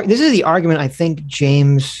this is the argument I think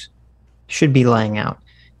James should be laying out,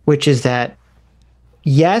 which is that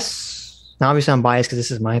yes. Now, obviously, I'm biased because this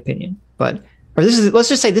is my opinion, let's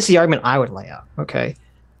just say this is the argument I would lay out. Okay.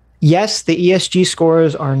 Yes, the ESG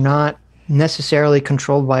scores are not necessarily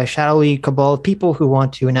controlled by a shadowy cabal of people who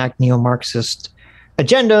want to enact neo-Marxist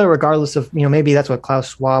agenda, regardless of, you know, maybe that's what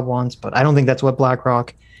Klaus Schwab wants, but I don't think that's what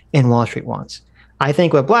BlackRock and Wall Street wants. I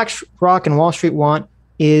think what BlackRock and Wall Street want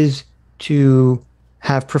is to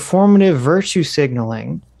have performative virtue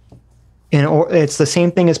signaling, and it's the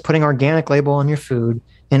same thing as putting organic label on your food,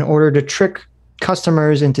 in order to trick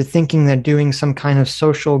customers into thinking they're doing some kind of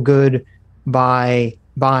social good by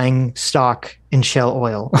buying stock in Shell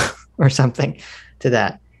Oil or something to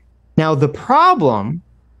that. Now, the problem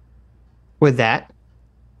with that,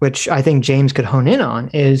 which I think James could hone in on,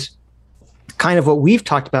 is kind of what we've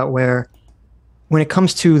talked about, where when it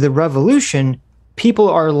comes to the revolution, people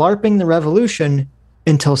are LARPing the revolution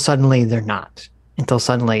until suddenly they're not, until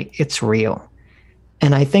suddenly it's real.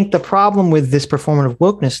 And I think the problem with this performative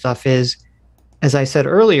wokeness stuff is, as I said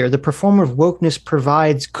earlier, the performative wokeness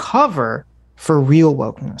provides cover for real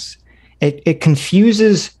wokeness. It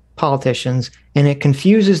confuses politicians, and it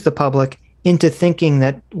confuses the public, into thinking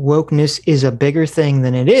that wokeness is a bigger thing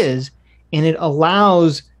than it is, and it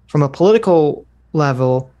allows, from a political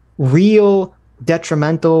level, real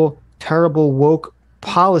detrimental, terrible woke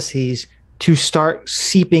policies to start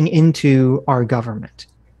seeping into our government.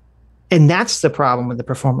 And that's the problem with the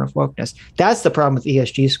performative wokeness. That's the problem with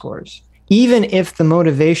ESG scores. Even if the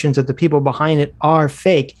motivations of the people behind it are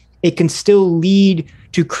fake, it can still lead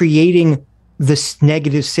to creating this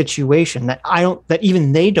negative situation that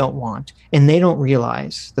even they don't want, and they don't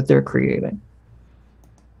realize that they're creating.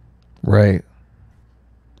 Right.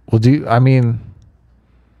 Well,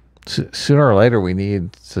 sooner or later we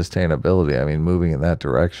need sustainability. I mean, moving in that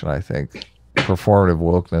direction, I think, performative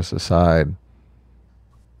wokeness aside.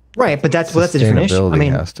 Right, but that's a different issue. I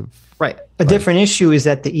mean, a different issue is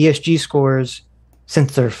that the ESG scores,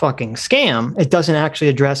 since they're fucking scam, it doesn't actually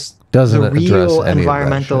address the real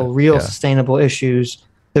environmental, sustainable issues,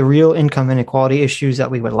 the real income inequality issues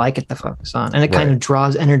that we would like it to focus on. And it kind of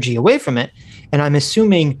draws energy away from it. And I'm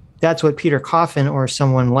assuming that's what Peter Coffin or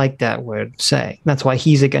someone like that would say. That's why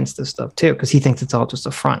he's against this stuff too, because he thinks it's all just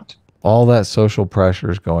a front. All that social pressure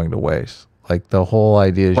is going to waste. Like, the whole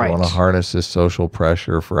idea is you want to harness this social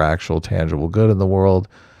pressure for actual tangible good in the world,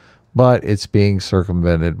 but it's being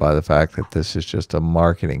circumvented by the fact that this is just a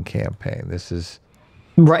marketing campaign. This is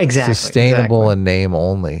sustainable in name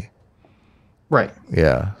only. Right.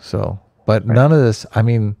 Yeah. So, but none of this,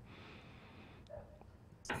 none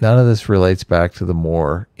of this relates back to the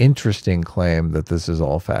more interesting claim that this is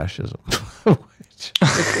all fascism.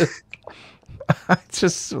 It's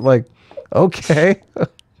just like, okay.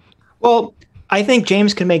 Well, I think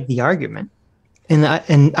James can make the argument, and I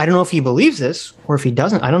don't know if he believes this or if he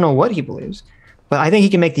doesn't. I don't know what he believes, but I think he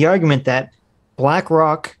can make the argument that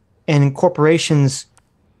BlackRock and corporations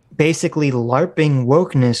basically LARPing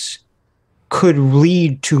wokeness could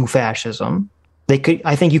lead to fascism.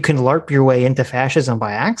 I think you can LARP your way into fascism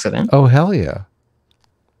by accident. Oh, hell yeah.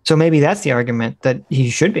 So maybe that's the argument that he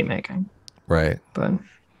should be making. Right. But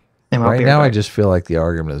right now, I just feel like the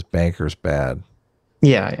argument is bankers bad.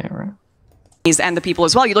 Yeah, right. And the people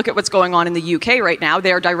as well. You look at what's going on in the UK right now.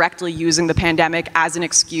 They are directly using the pandemic as an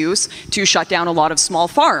excuse to shut down a lot of small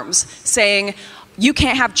farms, saying you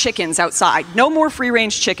can't have chickens outside. No more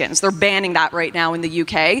free-range chickens. They're banning that right now in the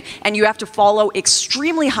UK. And you have to follow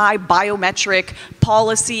extremely high biometric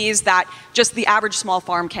policies that just the average small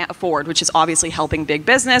farm can't afford, which is obviously helping big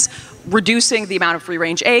business, reducing the amount of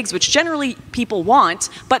free-range eggs, which generally people want,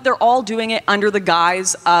 but they're all doing it under the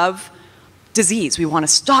guise of disease. We want to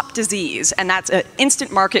stop disease. And that's an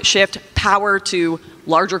instant market shift, power to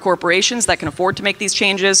larger corporations that can afford to make these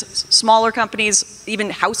changes. Smaller companies, even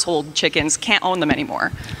household chickens, can't own them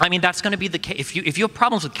anymore. I mean, that's going to be the case. If you have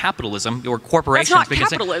problems with capitalism or corporations, that's not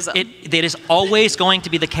capitalism. It is always going to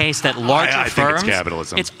be the case that larger firms. Think it's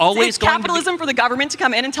capitalism. It's always going capitalism for the government to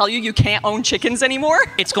come in and tell you can't own chickens anymore.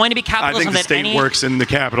 It's going to be capitalism. I think the state works in the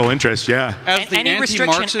capital interest. Yeah. Any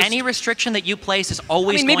restriction that you place is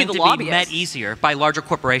always going to be met easier by larger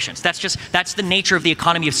corporations. That's the nature of the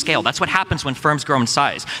economy of scale. That's what happens when firms grow in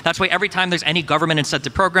size. That's why every time there's any government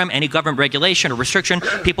incentive program, any government regulation or restriction,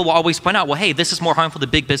 people will always point out, well, hey, this is more harmful to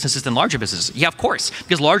big businesses than larger businesses. Yeah, of course,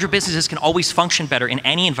 because larger businesses can always function better in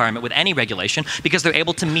any environment with any regulation because they're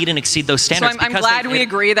able to meet and exceed those standards. So I'm glad we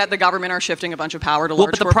agree that the government are shifting a bunch of power to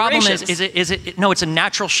large corporations. But the problem is no, it's a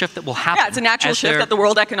natural shift that will happen. Yeah, it's a natural shift that the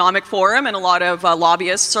World Economic Forum and a lot of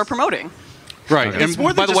lobbyists are promoting. Right, and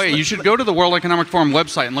by the way, you should go to the World Economic Forum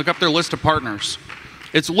website and look up their list of partners.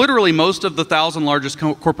 It's literally most of the 1,000 largest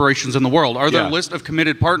corporations in the world are their list of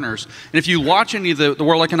committed partners. And if you watch any of the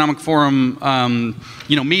World Economic Forum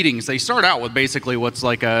meetings, they start out with basically what's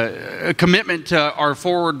like a commitment to our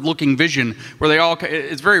forward-looking vision, where they all,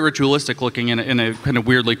 it's very ritualistic looking in a kind of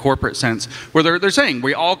weirdly corporate sense, where they're saying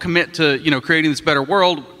we all commit to creating this better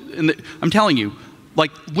world. And I'm telling you,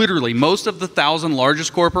 like literally most of the 1,000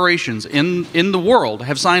 largest corporations in the world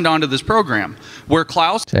have signed on to this program, where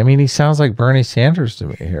Klaus... I mean, he sounds like Bernie Sanders to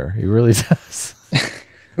me here. He really does.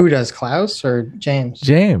 Who does, Klaus or James?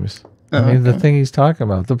 James. I mean, the thing he's talking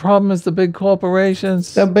about. The problem is the big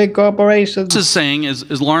corporations. The big corporations. Klaus is saying,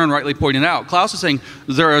 as Lauren rightly pointed out, Klaus is saying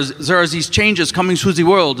there are these changes coming through the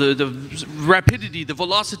world, the rapidity, the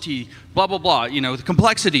velocity, blah, blah, blah, the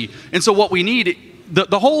complexity. And so what we need...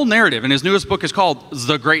 The whole narrative, and his newest book is called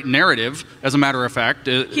The Great Narrative, as a matter of fact.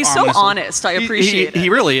 He's so honest. I appreciate it. He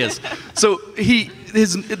really is. So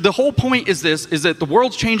the whole point is that the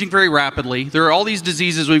world's changing very rapidly. There are all these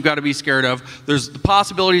diseases we've got to be scared of. There's the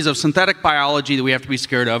possibilities of synthetic biology that we have to be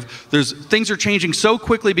scared of. Things are changing so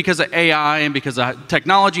quickly because of AI and because of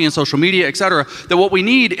technology and social media, et cetera, that what we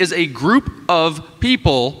need is a group of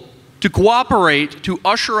people to cooperate to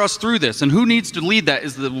usher us through this. And who needs to lead that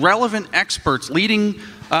is the relevant experts leading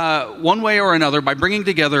one way or another by bringing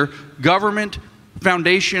together government,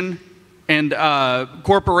 foundation, and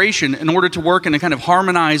corporation in order to work in a kind of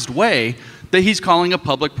harmonized way that he's calling a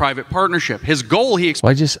public-private partnership. His goal, he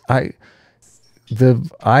explains.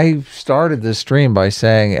 I started this stream by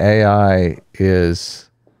saying AI is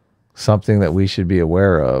something that we should be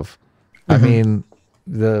aware of. I mean,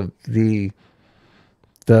 the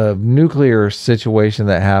nuclear situation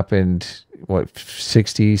that happened, what,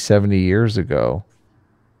 60, 70 years ago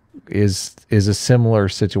is a similar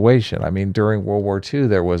situation. I mean, during World War II,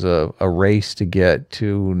 there was a race to get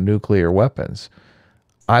to nuclear weapons.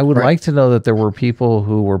 I would like to know that there were people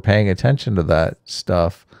who were paying attention to that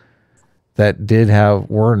stuff that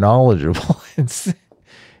were knowledgeable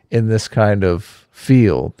in this kind of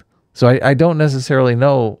field. So I don't necessarily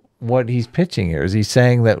know what he's pitching here. Is he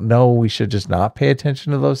saying that, no, we should just not pay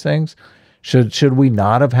attention to those things? Should we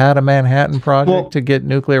not have had a Manhattan Project to get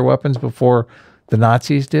nuclear weapons before the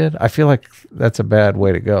Nazis did? I feel like that's a bad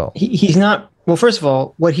way to go. He's not, well, first of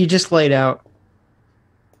all, what he just laid out,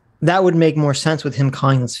 that would make more sense with him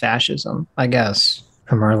calling this fascism, I guess,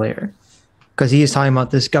 from earlier. Because he is talking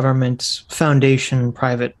about this government foundation,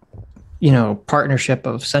 private, partnership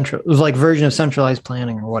of it was like version of centralized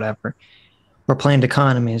planning or whatever, or planned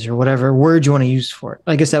economies or whatever word you want to use for it.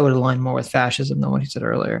 I guess that would align more with fascism than what he said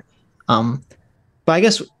earlier. But I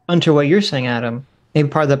guess under what you're saying, Adam, maybe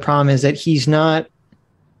part of the problem is that he's not.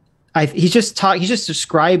 He's just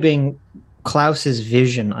describing Klaus's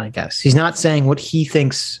vision. I guess he's not saying what he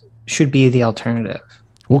thinks should be the alternative.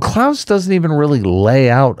 Well, Klaus doesn't even really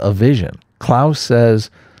lay out a vision. Klaus says,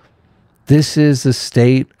 this is the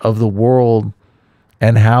state of the world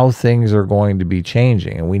and how things are going to be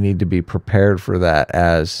changing. And we need to be prepared for that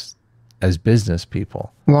as business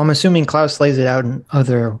people. Well, I'm assuming Klaus lays it out in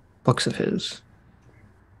other books of his.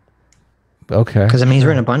 Okay. Because, he's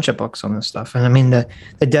written a bunch of books on this stuff. And, the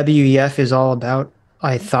WEF is all about,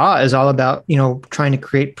 trying to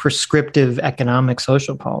create prescriptive economic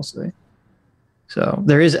social policy. So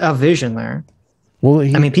there is a vision there. Well,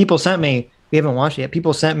 people sent me, we haven't watched it yet.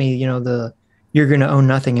 People sent me, the "You're going to own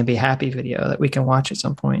nothing and be happy" video that we can watch at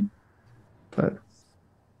some point. But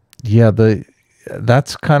yeah,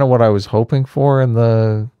 that's kind of what I was hoping for in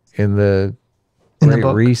the Great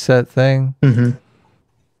Reset thing. Mm-hmm.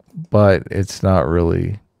 But it's not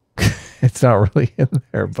really, in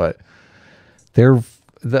there. But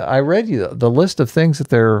I read you the list of things that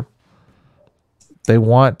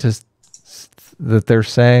they're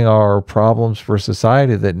saying are problems for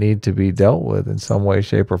society that need to be dealt with in some way,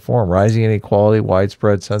 shape, or form. Rising inequality,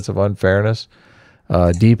 widespread sense of unfairness,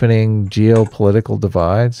 deepening geopolitical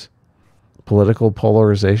divides, political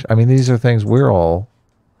polarization. These are things we're all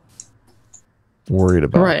worried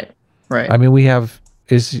about. Right. We have,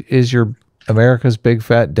 is your America's big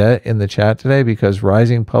fat debt in the chat today? Because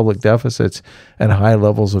rising public deficits and high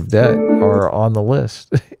levels of debt are on the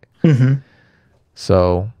list. Mm-hmm.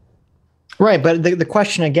 So... Right, but the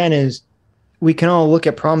question again is, we can all look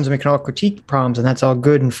at problems and we can all critique problems, and that's all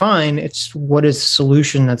good and fine. It's what is the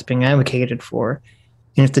solution that's being advocated for?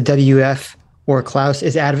 And if the WF or Klaus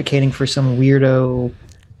is advocating for some weirdo,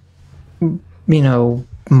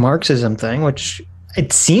 Marxism thing, which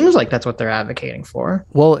it seems like that's what they're advocating for.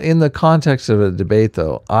 Well, in the context of a debate,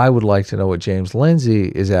 though, I would like to know what James Lindsay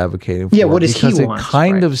is advocating for. Yeah, what does he want? Because it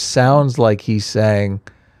kind of sounds like he's saying,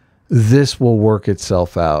 this will work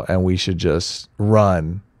itself out and we should just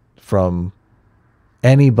run from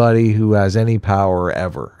anybody who has any power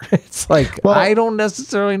ever. It's like, I don't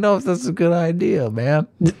necessarily know if that's a good idea, man.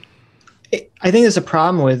 I think there's a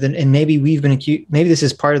problem with, and maybe we've been accused, maybe this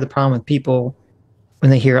is part of the problem with people when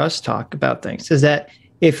they hear us talk about things, is that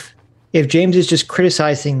if James is just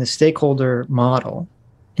criticizing the stakeholder model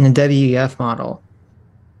and the WEF model,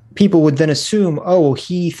 people would then assume,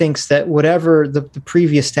 he thinks that whatever the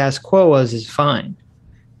previous status quo was is fine,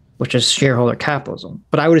 which is shareholder capitalism.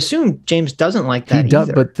 But I would assume James doesn't like that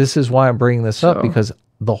either. But this is why I'm bringing this up, because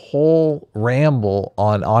the whole ramble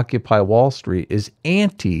on Occupy Wall Street is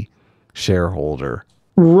anti-shareholder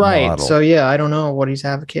model. So, yeah, I don't know what he's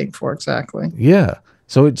advocating for exactly. Yeah.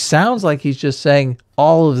 So it sounds like he's just saying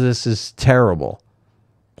all of this is terrible.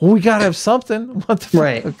 Well, we got to have something. What the fuck?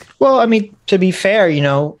 Right. Well, to be fair,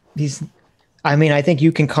 I think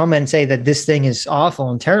you can come and say that this thing is awful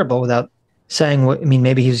and terrible without saying what,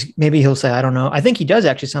 maybe he'll say, I don't know. I think he does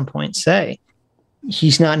actually at some point say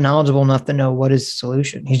he's not knowledgeable enough to know what is the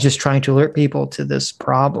solution. He's just trying to alert people to this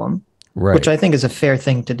problem, which I think is a fair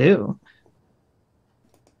thing to do.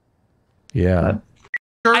 Yeah.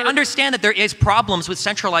 I understand that there is problems with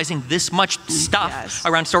centralizing this much stuff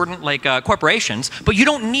around certain corporations, but you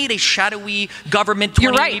don't need a shadowy government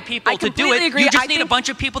 20 people to do it. Agree. You just need a bunch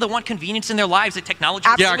of people that want convenience in their lives, that technology.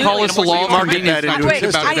 Yeah, call us the law of convenience.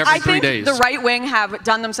 I think the right wing have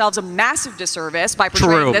done themselves a massive disservice by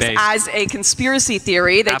portraying this as a conspiracy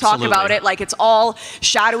theory. They talk about it like it's all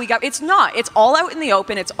shadowy. It's not. It's all out in the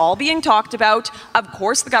open. It's all being talked about. Of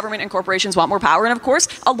course, the government and corporations want more power, and of course,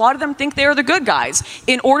 a lot of them think they are the good guys.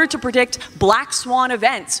 In order to predict black swan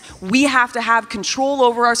events, we have to have control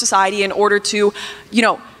over our society in order to,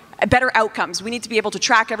 better outcomes. We need to be able to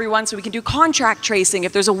track everyone so we can do contract tracing.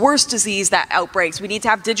 If there's a worse disease that outbreaks, we need to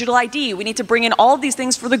have digital ID. We need to bring in all of these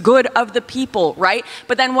things for the good of the people, right?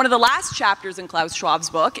 But then one of the last chapters in Klaus Schwab's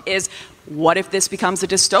book is, what if this becomes a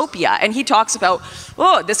dystopia? And he talks about,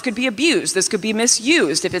 this could be abused, this could be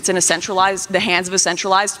misused if it's in the hands of a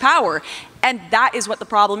centralized power. And that is what the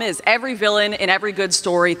problem is. Every villain in every good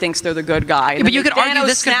story thinks they're the good guy. Yeah, but you could argue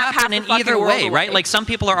this could happen in either way, right? Like, some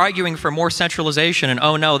people are arguing for more centralization and,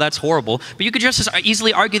 oh no, that's horrible. But you could just as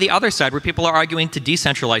easily argue the other side, where people are arguing to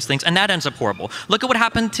decentralize things, and that ends up horrible. Look at what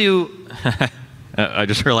happened to... I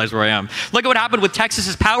just realized where I am. Look at what happened with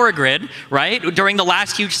Texas's power grid, right? During the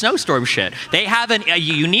last huge snowstorm shit. They have a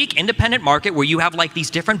unique independent market where you have these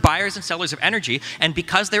different buyers and sellers of energy, and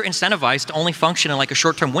because they're incentivized to only function in a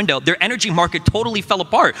short-term window, their energy market totally fell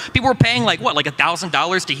apart. People were paying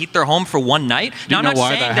 $1,000 to heat their home for one night. Now, I'm not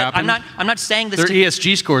saying that happened? I'm not saying this. Their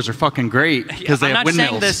ESG scores are fucking great because they have windmills.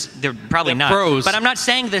 I'm not saying this. They're probably not. Pros. But I'm not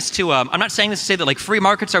saying this to. I'm not saying this to say that free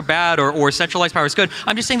markets are bad or centralized power is good.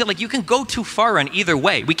 I'm just saying that you can go too far in either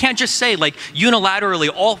way. We can't just say unilaterally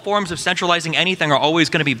all forms of centralizing anything are always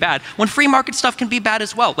going to be bad, when free market stuff can be bad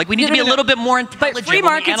as well. We need to be a little bit more intelligent. But free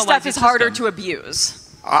market stuff is harder to abuse.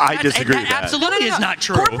 I disagree with that. Absolutely is not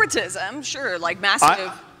true. Corporatism, sure,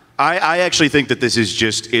 massive. I actually think that this is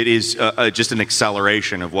just just an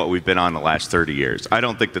acceleration of what we've been on the last 30 years. I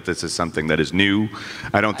don't think that this is something that is new.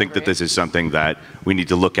 I don't think that this is something that we need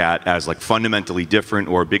to look at as fundamentally different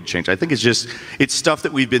or a big change. I think it's stuff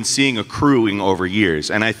that we've been seeing accruing over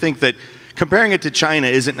years. And I think that comparing it to China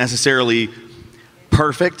isn't necessarily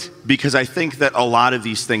perfect, because I think that a lot of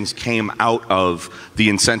these things came out of the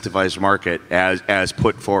incentivized market as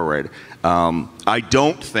put forward. I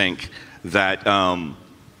don't think that...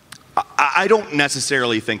 I don't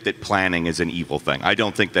necessarily think that planning is an evil thing. I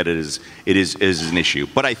don't think that it is an issue.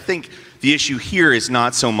 But I think the issue here is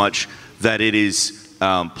not so much that it is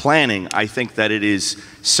planning. I think that it is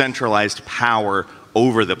centralized power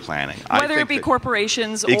over the planning. Whether it be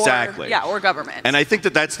corporations or government. And I think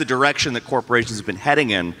that that's the direction that corporations have been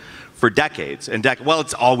heading in for decades. And well,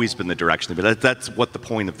 it's always been the direction, but that's what the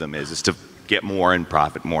point of them is to get more and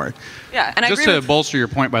profit more. Yeah, and just to bolster your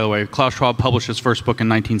point, by the way, Klaus Schwab published his first book in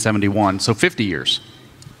 1971, so 50 years.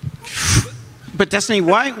 But Destiny,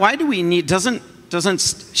 why do we need, doesn't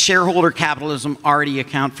shareholder capitalism already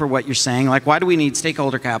account for what you're saying? Why do we need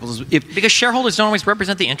stakeholder capitalism? Because shareholders don't always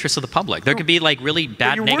represent the interests of the public. There could be really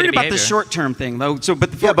bad negative behavior. You're worried about the short-term thing, though. So,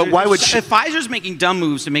 but why would if Pfizer's making dumb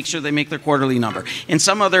moves to make sure they make their quarterly number, and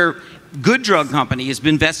some other good drug company has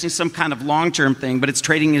been investing some kind of long-term thing, but it's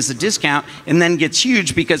trading as a discount and then gets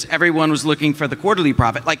huge because everyone was looking for the quarterly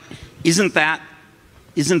profit. Isn't that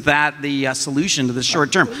the solution to the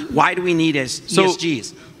short term? Why do we need ESGs?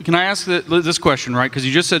 So, can I ask this question, right? Because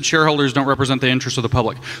you just said shareholders don't represent the interests of the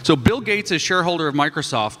public. So Bill Gates is shareholder of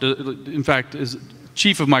Microsoft. In fact, is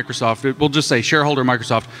chief of Microsoft. We'll just say shareholder of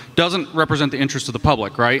Microsoft doesn't represent the interests of the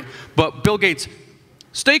public, right? But Bill Gates,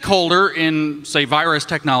 stakeholder in, say, virus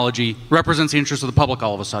technology, represents the interests of the public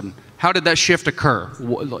all of a sudden. How did that shift occur?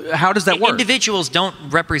 How does that work? Individuals don't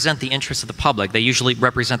represent the interests of the public. They usually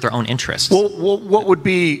represent their own interests. Well, what would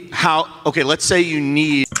be okay, let's say you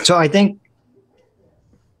need... So I think,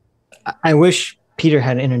 I wish Peter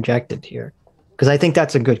had interjected here, because I think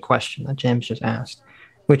that's a good question that James just asked,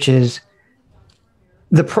 which is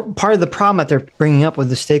part of the problem that they're bringing up with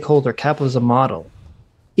the stakeholder capitalism model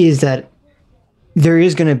is that there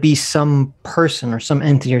is going to be some person or some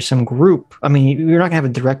entity or some group. I mean, you're not going to have a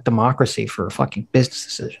direct democracy for fucking business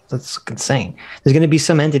decisions. That's insane. There's going to be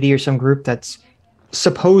some entity or some group that's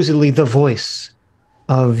supposedly the voice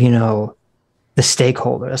of, the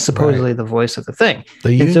stakeholder. That's supposedly the voice of the thing.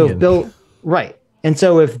 The union. And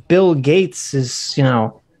so if Bill Gates is,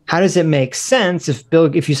 how does it make sense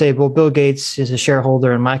if you say, well, Bill Gates is a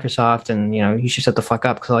shareholder in Microsoft and, he should shut the fuck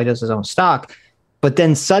up because all he does is his own stock. But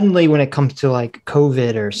then suddenly when it comes to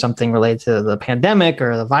COVID or something related to the pandemic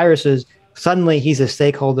or the viruses, suddenly he's a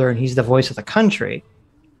stakeholder and he's the voice of the country.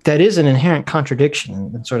 That is an inherent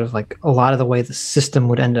contradiction in sort of a lot of the way the system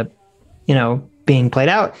would end up, being played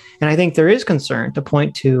out. And I think there is concern to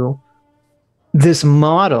point to this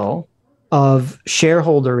model of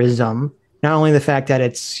shareholderism, not only the fact that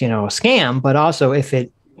it's, a scam, but also if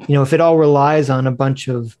it all relies on a bunch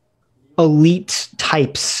of elite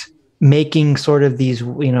types making sort of these,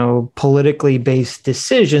 politically based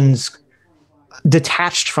decisions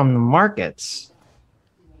detached from the markets.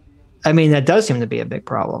 I mean, that does seem to be a big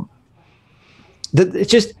problem.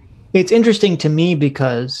 It's interesting to me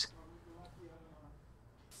because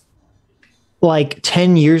like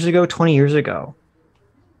 10 years ago, 20 years ago,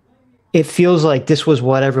 it feels like this was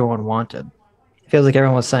what everyone wanted. It feels like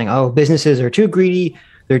everyone was saying, oh, businesses are too greedy.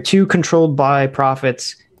 They're too controlled by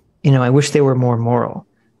profits. I wish they were more moral.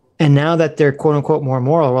 And now that they're quote unquote more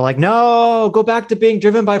moral, we're like, no, go back to being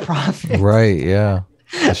driven by profit. Right. Yeah.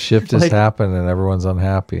 The shift has happened and everyone's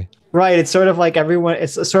unhappy. Right. It's sort of like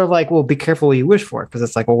well, be careful what you wish for. Because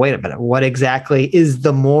it's like, well, wait a minute. What exactly is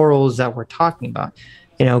the morals that we're talking about?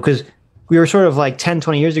 Because we were sort of like 10,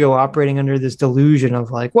 20 years ago operating under this delusion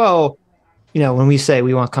of like, well, when we say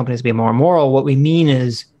we want companies to be more moral, what we mean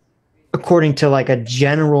is according to like a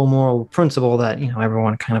general moral principle that,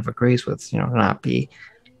 everyone kind of agrees with, not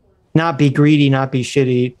be greedy, not be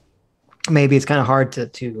shitty. Maybe it's kind of hard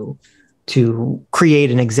to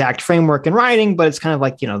create an exact framework in writing, but it's kind of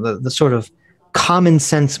like, the sort of common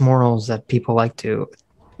sense morals that people like to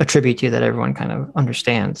attribute to that everyone kind of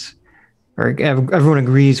understands or everyone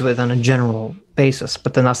agrees with on a general basis.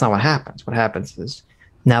 But then that's not what happens. What happens is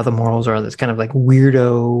now the morals are this kind of like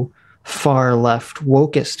weirdo, far left,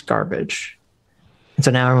 wokest garbage. And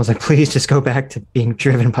so now everyone's like, please just go back to being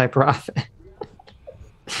driven by profit.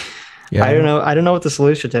 Yeah, I don't know. I don't know what the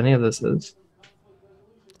solution to any of this is.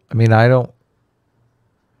 I mean,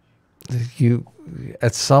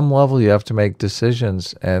 at some level you have to make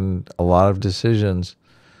decisions, and a lot of decisions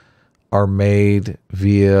are made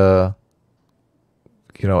via,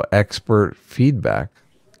 expert feedback.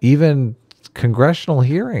 Even congressional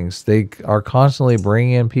hearings, they are constantly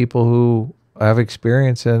bringing in people who have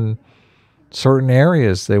experience in certain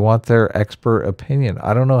areas. They want their expert opinion.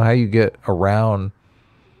 I don't know how you get around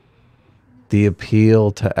the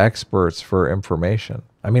appeal to experts for information.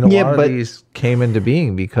 I mean, a lot of these came into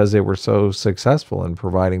being because they were so successful in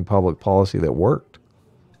providing public policy that worked.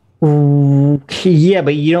 Yeah,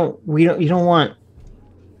 but you don't want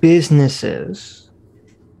businesses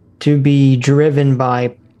to be driven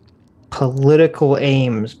by political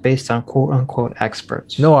aims based on quote unquote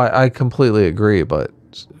experts. No, I completely agree, but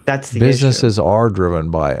that's the businesses issue. Are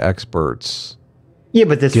driven by experts. Yeah,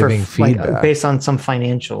 but that's giving feedback. Like, based on some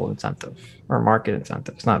financial incentive or market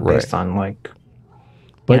incentive. It's not based on like,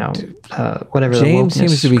 whatever. James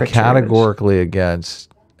seems to be categorically is.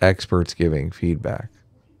 Against experts giving feedback.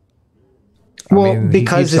 Well, I mean,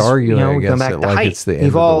 because he's arguing against it like it's the end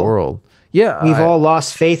of the world. Yeah, we've all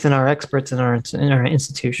lost faith in our experts in our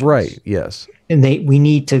institutions. Right. Yes. And we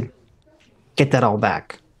need to get that all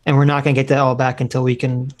back. And we're not going to get that all back until we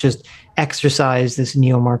can just exercise this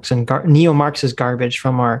neo-Marxist garbage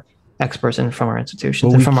from our experts and from our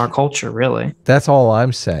institutions and from our culture, really. That's all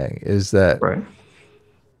I'm saying is that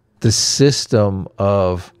the system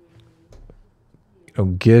of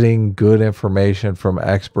getting good information from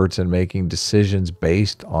experts and making decisions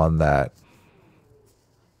based on that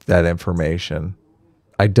information,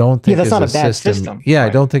 I don't think that's is not a bad system. Yeah, I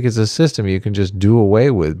don't think it's a system you can just do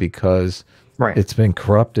away with because it's been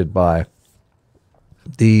corrupted by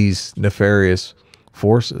these nefarious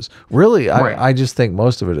forces. Really, I just think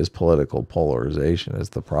most of it is political polarization is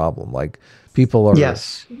the problem. Like people are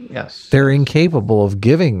they're incapable of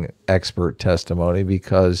giving expert testimony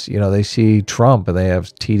because they see Trump and they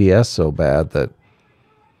have TDS so bad that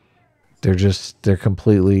they're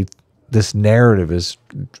completely, this narrative is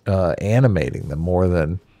animating them more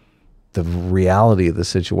than the reality of the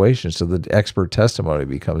situation. So the expert testimony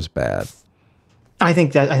becomes bad. I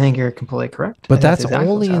think you're completely correct. But that's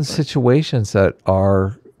only in situations that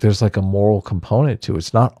there's like a moral component to it.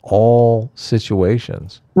 It's not all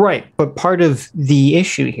situations. Right. But part of the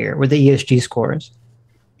issue here with the ESG scores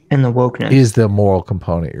and the wokeness is the moral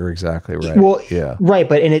component. You're exactly right. Well, yeah. Right.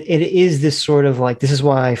 But it is this sort of like, this is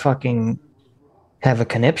why I fucking have a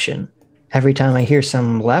conniption every time I hear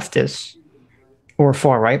some leftist or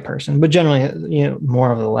far right person, but generally,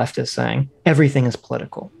 more of the leftist saying everything is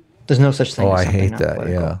political. There's no such thing. Oh, I hate that.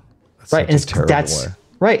 Political. Yeah. That's right. And that's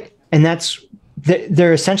right. And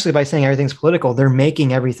they're essentially, by saying everything's political, they're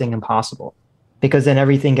making everything impossible because then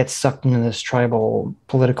everything gets sucked into this tribal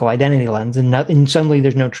political identity lens and suddenly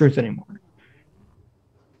there's no truth anymore.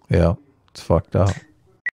 Yeah. It's fucked up.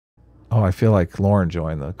 Oh, I feel like Lauren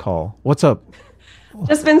joined the call. What's up?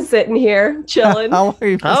 Just been sitting here, chilling. How long have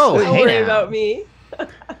you been Oh, sitting? Don't hey worry now. about me.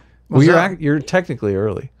 Well, you're technically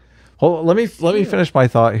early. Hold on, let me finish my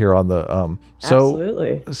thought here on the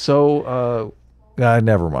Absolutely.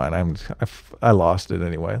 Never mind. I lost it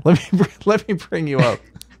anyway. Let me bring you up.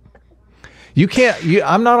 You can't.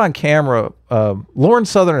 I'm not on camera. Lauren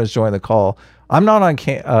Southern has joined the call. I'm not on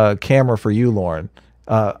camera for you, Lauren.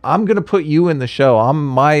 I'm gonna put you in the show.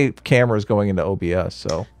 My camera is going into OBS.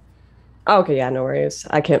 So. Okay, yeah, no worries.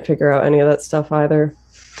 I can't figure out any of that stuff either.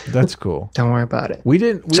 That's cool. Don't worry about it. We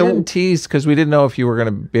didn't tease because we didn't know if you were going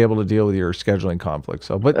to be able to deal with your scheduling conflict.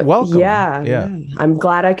 So, but welcome. Yeah. I'm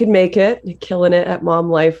glad I could make it. Killing it at Mom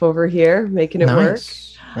Life over here, making it work.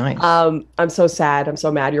 Nice. I'm so sad. I'm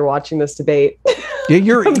so mad you're watching this debate. Yeah,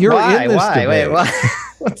 you're in this debate. Wait, why?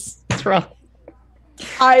 What's wrong?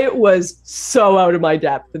 I was so out of my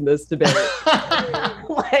depth in this debate.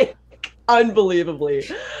 Like, unbelievably.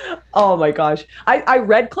 Oh my gosh. I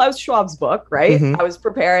read Klaus Schwab's book, right? Mm-hmm. I was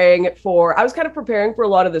kind of preparing for a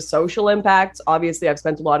lot of the social impacts. Obviously, I've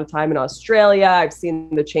spent a lot of time in Australia. I've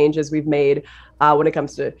seen the changes we've made when it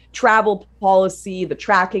comes to travel policy, the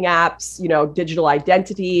tracking apps, digital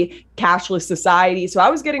identity, cashless society. So I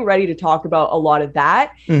was getting ready to talk about a lot of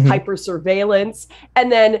that, hyper surveillance. And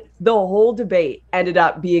then the whole debate ended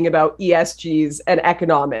up being about ESGs and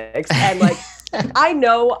economics. And like, I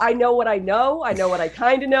know what I know, I know what I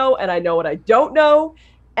kind of know, and I know what I don't know.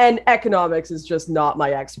 And economics is just not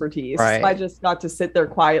my expertise. Right. I just got to sit there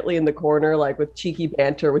quietly in the corner, like with cheeky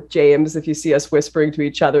banter with James, if you see us whispering to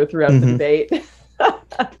each other throughout the debate.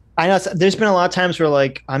 I know there's been a lot of times where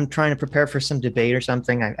like I'm trying to prepare for some debate or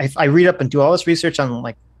something. I read up and do all this research on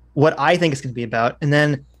like what I think it's going to be about. And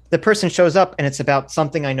then the person shows up and it's about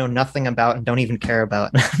something I know nothing about and don't even care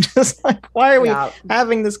about. And I'm just like, why are we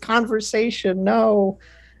having this conversation? No.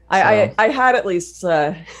 I had at least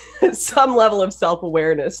some level of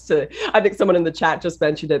self-awareness I think someone in the chat just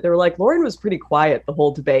mentioned it. They were like, Lauren was pretty quiet the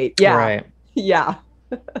whole debate. Yeah. Right. Yeah.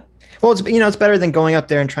 Well, it's better than going up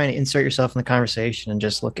there and trying to insert yourself in the conversation and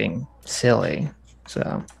just looking silly.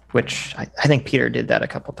 So, which I think Peter did that a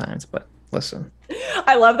couple times, but listen.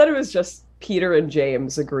 I love that it was just Peter and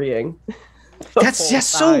James agreeing. That's just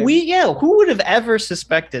so weird. Yeah, who would have ever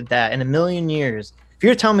suspected that in a million years? If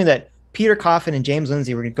you're telling me that Peter Coffin and James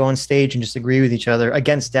Lindsay were going to go on stage and just agree with each other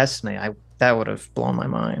against Destiny, that would have blown my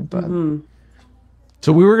mind. But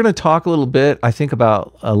So we were going to talk a little bit, I think,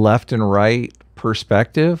 about a left and right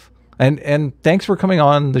perspective. And thanks for coming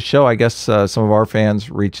on the show. I guess some of our fans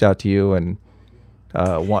reached out to you and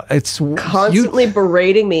it's constantly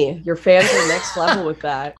berating me. Your fans are next level with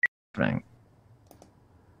that.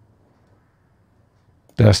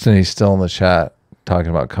 Destiny's still in the chat talking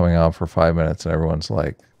about coming on for 5 minutes, and everyone's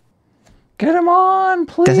like, "Get him on,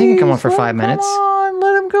 please." Destiny can come on for 5 minutes.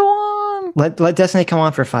 Let him go on. Let Destiny come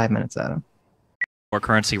on for 5 minutes, Adam. Or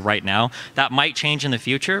currency right now. That might change in the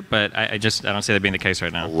future, but I don't see that being the case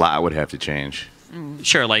right now. A lot would have to change.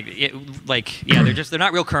 Sure, they're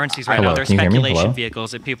not real currencies right now. They're Can you hear me? speculation Hello?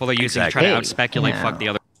 vehicles that people are using to try to out-speculate fuck the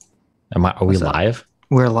other. Are we live?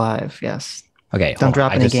 We're live, yes. Okay. Don't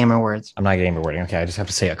drop any gamer words. I'm not gamer wording. Okay, I just have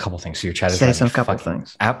to say a couple things. So your chat is say some couple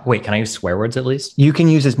things. Wait, can I use swear words at least? You can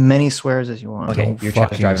use as many swears as you want. Okay, your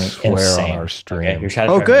chat is driving me insane. On our stream. Okay, your chat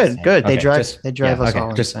is oh, driving me good. insane. They drive us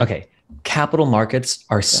all. Okay. Capital markets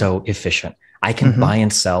are so efficient. I can buy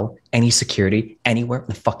and sell any security anywhere in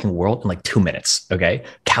the fucking world in like 2 minutes. Okay.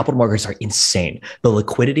 Capital markets are insane. The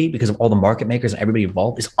liquidity, because of all the market makers and everybody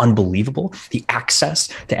involved, is unbelievable. The access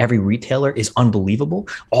to every retailer is unbelievable.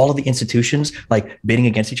 All of the institutions like bidding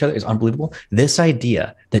against each other is unbelievable. This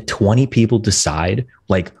idea that 20 people decide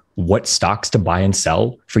like what stocks to buy and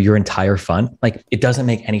sell for your entire fund, like it doesn't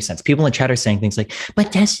make any sense. People in chat are saying things like,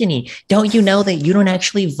 but Destiny, don't you know that you don't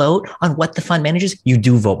actually vote on what the fund manages? You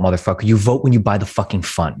do vote, motherfucker. You vote when you buy the fucking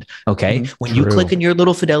fund. Okay. When you click in your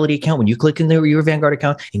little Fidelity account, when you click in your Vanguard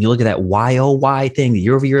account and you look at that YOY thing, the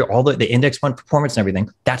year over year, all the index fund performance and everything,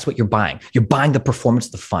 that's what you're buying. You're buying the performance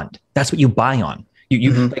of the fund. That's what you buy on.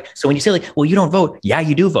 So when you say like, well, you don't vote. Yeah,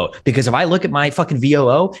 you do vote. Because if I look at my fucking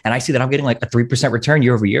VOO and I see that I'm getting like a 3% return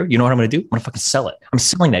year over year, you know what I'm going to do? I'm going to fucking sell it. I'm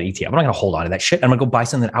selling that ETF. I'm not going to hold on to that shit. I'm going to go buy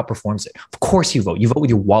something that outperforms it. Of course you vote. You vote with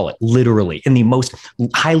your wallet, literally, in the most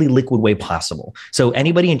highly liquid way possible. So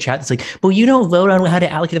anybody in chat that's like, well, you don't vote on how to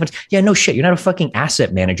allocate the funds. Yeah, no shit. You're not a fucking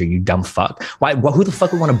asset manager, you dumb fuck. Who the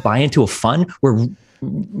fuck would want to buy into a fund where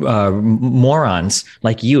morons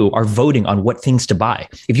like you are voting on what things to buy.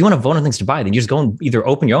 If you want to vote on things to buy, then you just go and either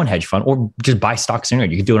open your own hedge fund or just buy stocks in it.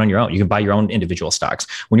 You can do it on your own. You can buy your own individual stocks.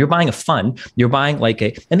 When you're buying a fund, you're buying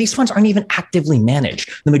and these funds aren't even actively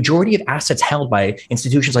managed. The majority of assets held by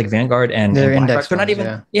institutions like Vanguard and BlackRock, they're not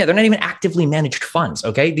even, they're not even actively managed funds.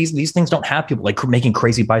 Okay. These things don't have people like making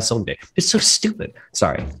crazy buy sell day. It's so stupid.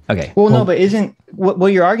 Sorry. Okay. Well, no, but isn't what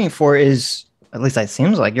you're arguing for is, at least that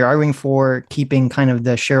seems like you're arguing for keeping kind of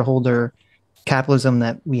the shareholder capitalism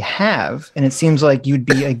that we have. And it seems like you'd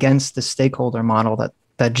be against the stakeholder model that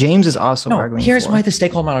James is also arguing here's for. why the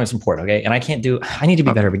stakeholder model is important. Okay. And I need to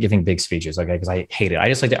be better at giving big speeches. Okay. Because I hate it. I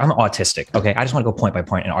just I'm autistic. Okay. I just want to go point by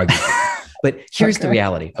point and argue. But here's the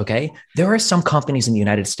reality, okay? There are some companies in the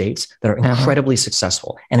United States that are incredibly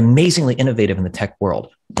successful and amazingly innovative in the tech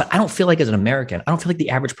world. But I don't feel like as an American, I don't feel like the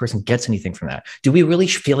average person gets anything from that. Do we really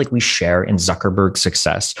feel like we share in Zuckerberg's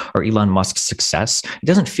success or Elon Musk's success? It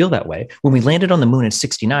doesn't feel that way. When we landed on the moon in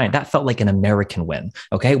 '69, that felt like an American win,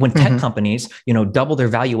 okay? When tech companies, double their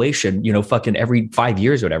valuation, fucking every 5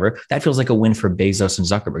 years or whatever, that feels like a win for Bezos and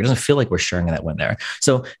Zuckerberg. It doesn't feel like we're sharing in that win there.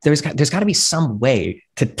 So there's got to be some way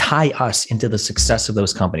to tie us into the success of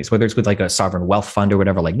those companies, whether it's with like a sovereign wealth fund or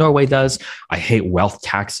whatever, like Norway does. I hate wealth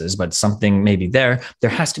taxes, but something maybe there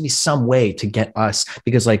has to be some way to get us,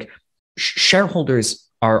 because like shareholders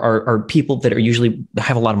are people that are usually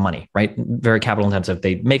have a lot of money, right? Very capital intensive.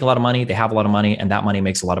 They make a lot of money, they have a lot of money, and that money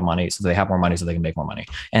makes a lot of money. So they have more money so they can make more money.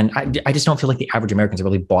 And I just don't feel like the average Americans have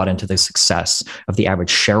really bought into the success of the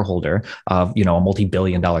average shareholder of, a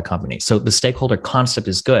multi-billion-dollar company. So the stakeholder concept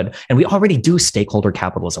is good. And we already do stakeholder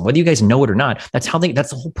capitalism, whether you guys know it or not. That's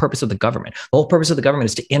the whole purpose of the government. The whole purpose of the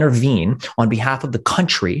government is to intervene on behalf of the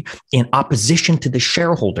country in opposition to the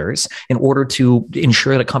shareholders in order to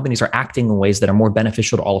ensure that companies are acting in ways that are more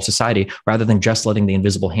beneficial to all of society, rather than just letting the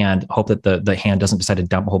invisible hand hope that the hand doesn't decide to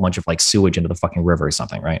dump a whole bunch of like sewage into the fucking river or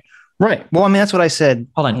something, right? Right. Well, I mean, that's what I said.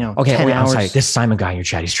 Hold on. Okay, wait, I'm sorry. This Simon guy in your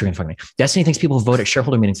chat, he's true in fucking me. Destiny thinks people vote at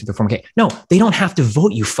shareholder meetings to perform. Okay, no, they don't have to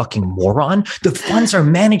vote, you fucking moron. The funds are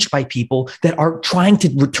managed by people that are trying to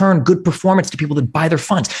return good performance to people that buy their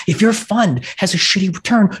funds. If your fund has a shitty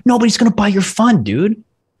return, nobody's going to buy your fund, dude.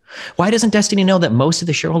 Why doesn't Destiny know that most of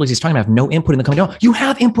the shareholders he's talking about have no input in the company? No, you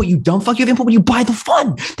have input, you dumb fuck. You have input when you buy the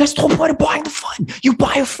fund. That's the whole point of buying the fund. You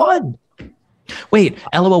buy a fund. Wait,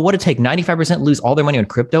 LOL, what it take? 95% lose all their money on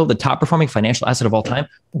crypto, the top performing financial asset of all time.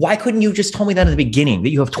 Why couldn't you just told me that at the beginning, that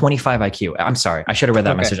you have 25 IQ? I'm sorry. I should have read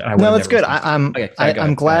that message. No, that's good.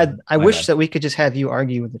 I'm glad. I wish that we could just have you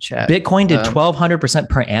argue with the chat. Bitcoin did 1,200%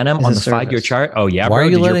 per annum on the 5-year chart. Oh yeah, why are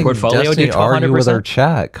you did letting your portfolio Destiny do 1200%? argue with our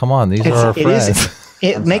chat? Come on, these are our friends.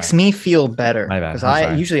 It makes me feel better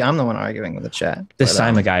because usually I'm the one arguing with the chat. This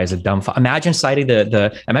Simon guy is a dumb. Imagine citing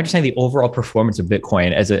the overall performance of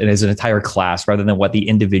Bitcoin as an entire class rather than what the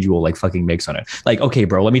individual like fucking makes on it. Like, okay,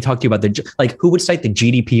 bro, let me talk to you about who would cite the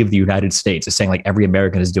GDP of the United States as saying like every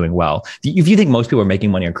American is doing well. If you think most people are making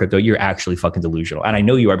money on crypto, you're actually fucking delusional. And I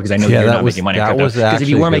know you are, because I know you're not making money on crypto. Because if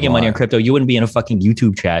you were making money on crypto, you wouldn't be in a fucking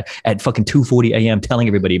YouTube chat at fucking 2:40 a.m. telling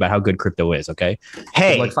everybody about how good crypto is. Okay.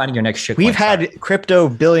 Hey, like finding your next shit. We've had crypto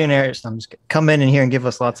billionaires. I'm just come in here and give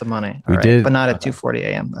us lots of money. We did, but not at 2:40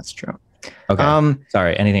 a.m. That's true. Okay.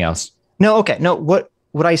 Sorry. Anything else? No. Okay. No. What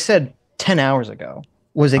I said 10 hours ago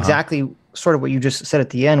was exactly sort of what you just said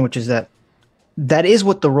at the end, which is that is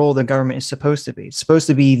what the role of the government is supposed to be. It's supposed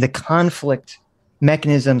to be the conflict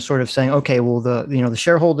mechanism, sort of saying, okay, well, the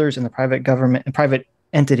shareholders and the private government and private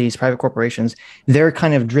entities, private corporations, they're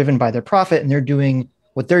kind of driven by their profit, and they're doing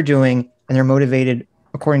what they're doing, and they're motivated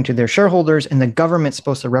according to their shareholders, and the government's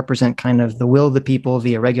supposed to represent kind of the will of the people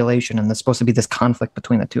via regulation, and there's supposed to be this conflict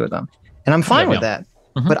between the two of them. And I'm fine with that.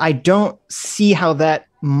 But I don't see how that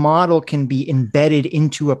model can be embedded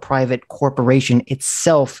into a private corporation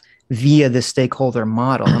itself via the stakeholder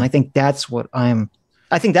model. And I think that's what's kind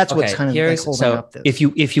of like holding up this.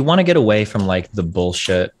 If you want to get away from like the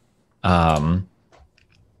bullshit, and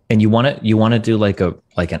you want to do like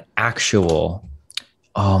an actual,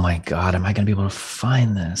 oh my God, am I going to be able to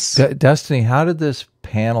find this? Destiny, how did this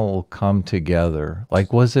panel come together? Like,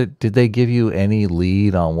 did they give you any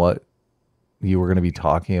lead on what you were going to be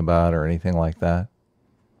talking about or anything like that?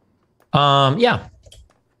 Yeah.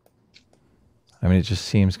 I mean, it just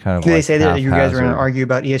seems kind of Did they say that you guys were going to argue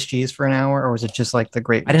about ESGs for an hour, or was it just like the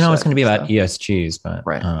great? I didn't know it was going to be about ESGs, but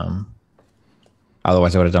right.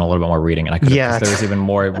 Otherwise, I would have done a little bit more reading, and I could have. There was even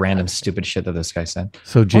more random stupid shit that this guy said.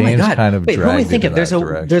 So James kind of. Wait, who am I thinking of?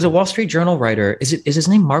 There's a Wall Street Journal writer. Is his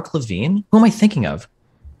name Mark Levine? Who am I thinking of?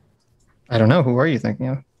 I don't know. Who are you thinking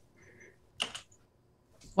of?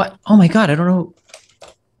 What? Oh my God, I don't know.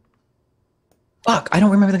 fuck, I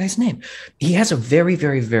don't remember the guy's name. He has a very,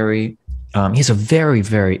 very, very, he's a very,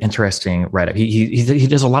 very interesting write-up. He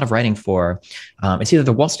does a lot of writing for, it's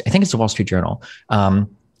either I think it's the Wall Street Journal.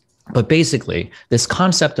 But basically, this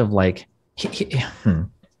concept of like,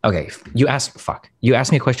 okay, you asked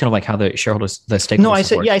me a question of like how the shareholders, the stakeholders. No,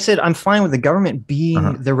 I said I'm fine with the government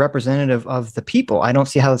being the representative of the people. I don't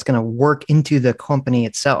see how it's going to work into the company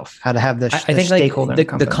itself. How to have the I think stakeholder.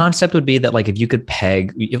 Like the concept would be that like if you could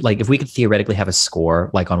peg, if we could theoretically have a score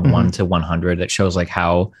like on 1 to 100 that shows like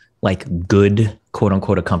how like good quote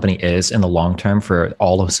unquote a company is in the long term for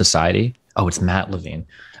all of society. Oh, it's Matt Levine.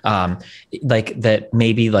 Like that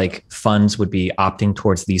maybe like funds would be opting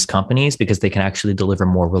towards these companies because they can actually deliver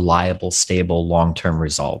more reliable, stable, long-term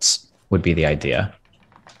results would be the idea.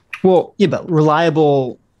 Well, yeah, but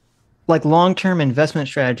reliable, like long-term investment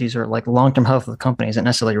strategies or like long-term health of the company isn't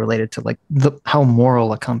necessarily related to like how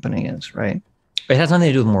moral a company is, right? It has nothing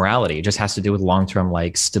to do with morality. It just has to do with long-term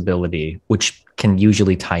like stability, which can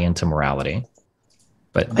usually tie into morality.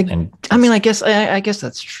 But I mean, I guess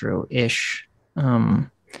that's true-ish.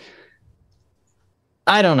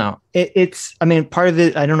 I don't know. I mean, part of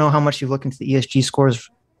it, I don't know how much you look into the ESG scores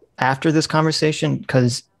after this conversation,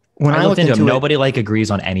 because when I looked into them, nobody like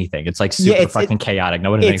agrees on anything. It's like super fucking chaotic.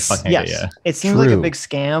 Nobody makes fucking idea. It seems like a big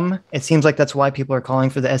scam. It seems like that's why people are calling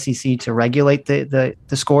for the SEC to regulate the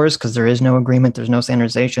scores, because there is no agreement, there's no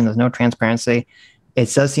standardization, there's no transparency.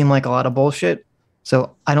 It does seem like a lot of bullshit.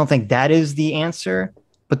 So I don't think that is the answer.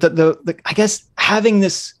 But the I guess having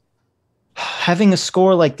a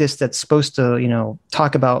score like this that's supposed to,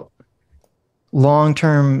 talk about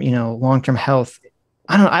long-term health.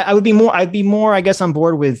 I don't know. I'd be more, I guess, on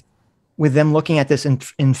board with them looking at this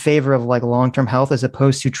in favor of like long-term health as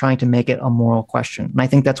opposed to trying to make it a moral question. And I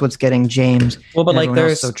think that's what's getting James but like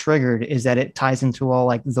there's so triggered, is that it ties into all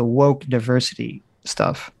like the woke diversity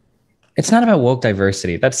stuff. It's not about woke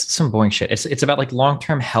diversity. That's some boring shit. It's about like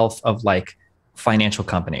long-term health of like financial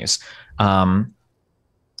companies.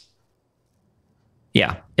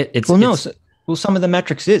 Yeah, some of the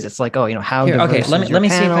metrics is like, how diverse let me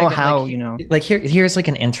see if I can, how like here's like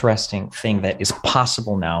an interesting thing that is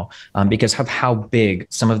possible now because of how big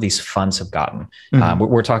some of these funds have gotten. When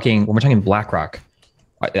we're talking BlackRock,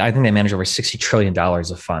 I think they manage over $60 trillion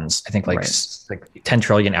of funds. I think like 10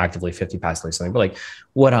 trillion actively, 50 passively, something. But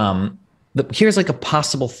like here's like a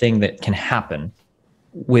possible thing that can happen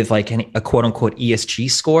with like a quote unquote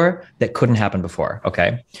ESG score that couldn't happen before.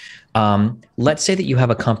 Okay. Let's say that you have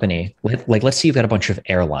a company, like let's say you've got a bunch of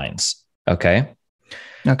airlines. Okay.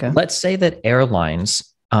 Let's say that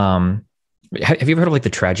airlines, have you ever heard of like the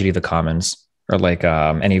tragedy of the commons or like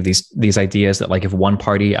any of these ideas that like if one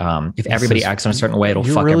party, if everybody acts in a certain way, it'll fuck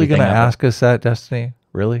everything up? You're really going to ask us that, Destiny?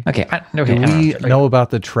 Really? Okay. Do we know about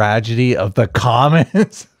the tragedy of the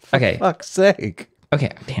commons? Okay. For fuck's sake.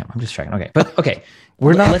 Okay. Damn. I'm just checking. Okay. But okay.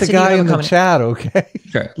 We're not the guy in the chat. Okay.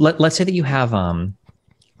 Sure. Let's say that you have,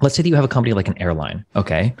 let's say that you have a company like an airline.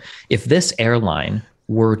 Okay. If this airline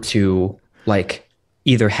were to like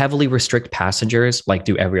either heavily restrict passengers, like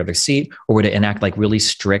do every other seat, or were to enact like really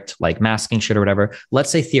strict like masking shit or whatever, let's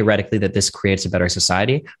say theoretically that this creates a better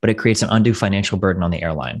society, but it creates an undue financial burden on the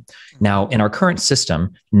airline. Now, in our current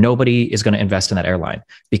system, nobody is going to invest in that airline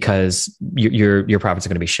because your profits are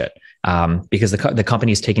going to be shit. Because the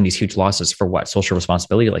company is taking these huge losses for what? Social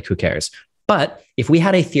responsibility? Like who cares? But if we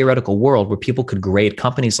had a theoretical world where people could grade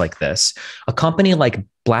companies like this, a company like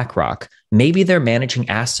BlackRock, maybe they're managing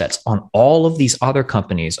assets on all of these other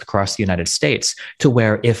companies across the United States to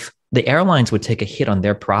where if the airlines would take a hit on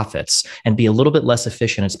their profits and be a little bit less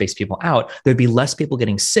efficient and space people out, there'd be less people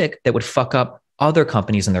getting sick that would fuck up other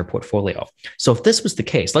companies in their portfolio. So if this was the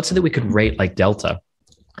case, let's say that we could rate like Delta,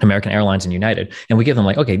 American Airlines and United, and we give them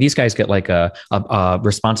like, okay, these guys get like a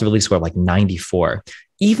responsibility score of like 94.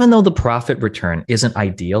 Even though the profit return isn't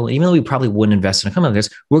ideal, even though we probably wouldn't invest in a company like this,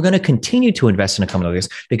 we're going to continue to invest in a company like this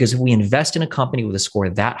because if we invest in a company with a score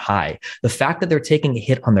that high, the fact that they're taking a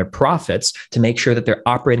hit on their profits to make sure that they're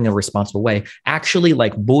operating in a responsible way actually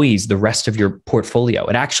like buoys the rest of your portfolio.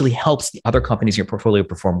 It actually helps the other companies in your portfolio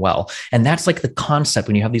perform well. And that's like the concept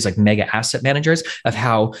when you have these like mega asset managers of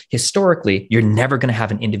how historically you're never going to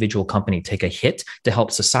have an individual company take a hit to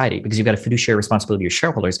help society because you've got a fiduciary responsibility to your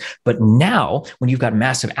shareholders. But now when you've got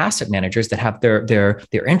massive asset managers that have their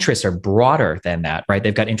interests are broader than that, right?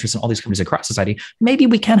 They've got interests in all these companies across society. Maybe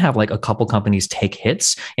we can have like a couple companies take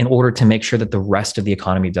hits in order to make sure that the rest of the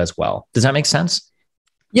economy does well. Does that make sense?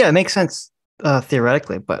 Yeah, it makes sense.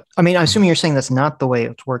 theoretically, but I mean, I'm assuming you're saying that's not the way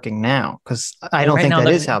it's working now, because I don't Right think now,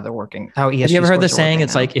 that is how they're working. How ESG have you ever heard the scores are saying? working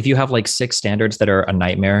It's now. like if you have like 6 standards that are a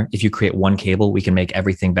nightmare, if you create one cable, we can make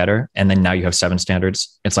everything better. And then now you have 7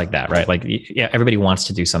 standards. It's like that, right? Like, yeah, everybody wants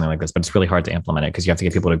to do something like this, but it's really hard to implement it because you have to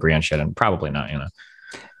get people to agree on shit, and probably not, you know.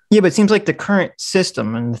 Yeah, but it seems like the current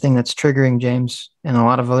system, and the thing that's triggering James and a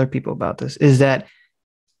lot of other people about this, is that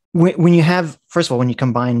when you have, first of all, when you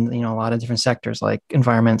combine, a lot of different sectors like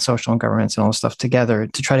environment, social, and governments and all this stuff together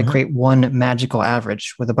to try to create one magical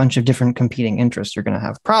average with a bunch of different competing interests, you're going to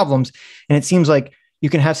have problems. And it seems like you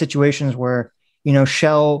can have situations where,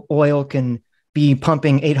 Shell oil can be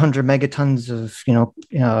pumping 800 megatons of,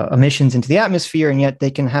 emissions into the atmosphere, and yet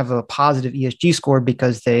they can have a positive ESG score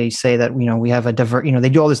because they say that, we have a they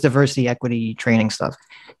do all this diversity, equity training stuff.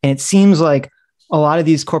 And it seems like a lot of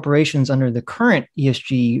these corporations under the current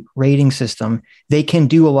ESG rating system, they can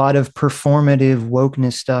do a lot of performative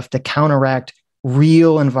wokeness stuff to counteract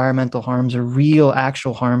real environmental harms or real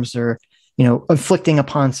actual harms they're, inflicting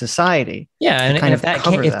upon society. Yeah, and if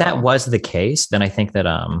that was the case, then I think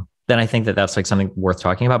that that's like something worth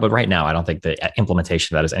talking about. But right now, I don't think the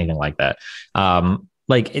implementation of that is anything like that.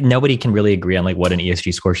 Like nobody can really agree on like what an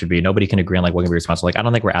ESG score should be. Nobody can agree on like what can be responsible. Like I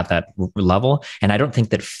don't think we're at that level, and I don't think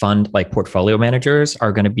that like portfolio managers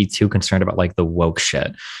are going to be too concerned about like the woke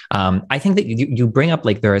shit. I think that you bring up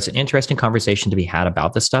like there is an interesting conversation to be had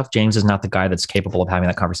about this stuff. James is not the guy that's capable of having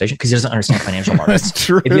that conversation because he doesn't understand financial markets. That's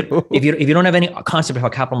true. If you don't have any concept of how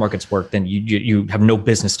capital markets work, then you have no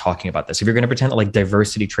business talking about this. If you're going to pretend that like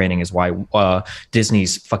diversity training is why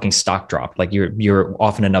Disney's fucking stock dropped, like you're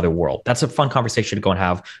off in another world. That's a fun conversation to go and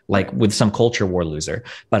have like with some culture war loser.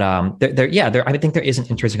 But I think there is an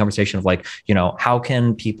interesting conversation of like, how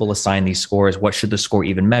can people assign these scores? What should the score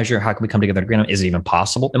even measure? How can we come together in agreement? Is it even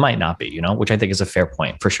possible? It might not be, which I think is a fair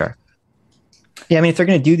point for sure. Yeah, I mean, if they're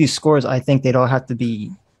going to do these scores, I think they'd all have to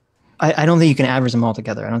be. I don't think you can average them all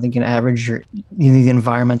together. I don't think you can average the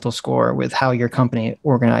environmental score with how your company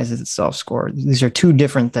organizes itself score. These are 2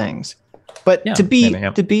 different things. But to be a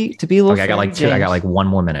little okay, I got like James, I got like 1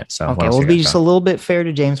 more minute. So okay, we'll be just a little bit fair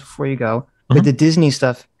to James before you go. With the Disney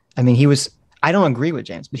stuff, I mean, I don't agree with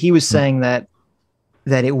James, but he was saying that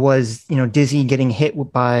it was, Disney getting hit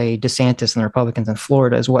by DeSantis and the Republicans in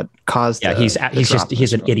Florida is what caused. Yeah, he's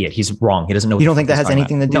an idiot. He's wrong. He doesn't know. You don't think that has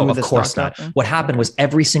anything to do with of course not. What happened was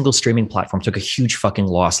every single streaming platform took a huge fucking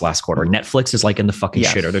loss last quarter. Netflix is like in the fucking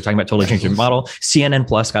shitter. They're talking about totally changing their model. CNN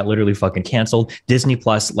Plus got literally fucking canceled. Disney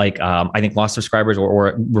Plus, like I think lost subscribers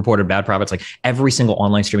or reported bad profits. Like every single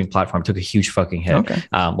online streaming platform took a huge fucking hit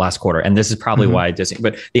last quarter. And this is probably why Disney.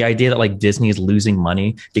 But the idea that like Disney is losing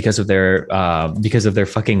money because of their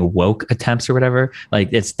fucking woke attempts or whatever, like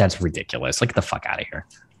that's ridiculous. Like, get the fuck out of here.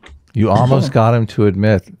 You almost got him to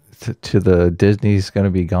admit to the Disney's going to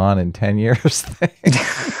be gone in 10 years thing.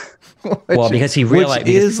 Well, because he realized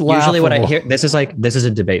usually what I hear, this is a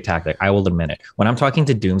debate tactic. I will admit it. When I'm talking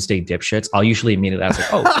to doomsday dipshits, I'll usually immediately ask, like,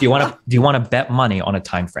 "Oh, do you want to bet money on a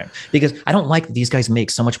time frame?" Because I don't like that these guys make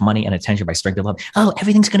so much money and attention by stirring people up. Oh,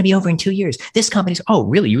 everything's going to be over in 2 years. This company's. Oh,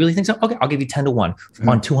 really? You really think so? Okay, I'll give you 10 to 1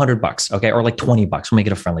 on $200. Okay, or like $20. We'll make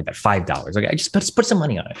it a friendly bet. $5. Okay, I just put some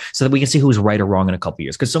money on it so that we can see who's right or wrong in a couple of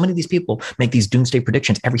years. Because so many of these people make these doomsday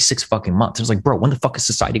predictions every 6 fucking months. It's like, bro, when the fuck is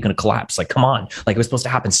society going to collapse? Like, come on. Like, it was supposed to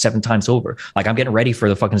happen 7 times over. Like, I'm getting ready for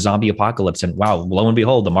the fucking zombie apocalypse, and wow, lo and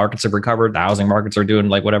behold, the markets have recovered. The housing markets are doing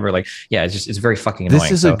like whatever. Like, yeah, it's very fucking annoying.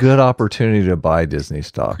 This is a good opportunity to buy Disney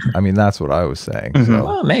stock. I mean, that's what I was saying. So.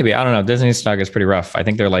 Well, maybe, I don't know. Disney stock is pretty rough. I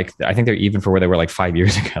think they're even for where they were like 5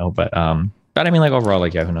 years ago. But I mean, like overall,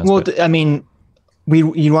 like yeah, who knows? Well, I mean,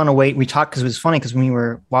 you want to wait. We talked because it was funny because when we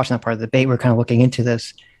were watching that part of the debate, we were kind of looking into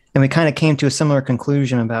this, and we kind of came to a similar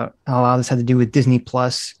conclusion about how a lot of this had to do with Disney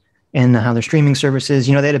Plus. And how their streaming services,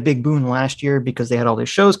 they had a big boom last year because they had all these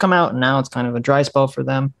shows come out, and now it's kind of a dry spell for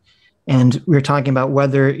them. And we were talking about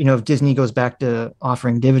whether, if Disney goes back to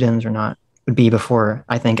offering dividends or not would be before,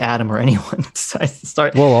 I think, Adam or anyone decides to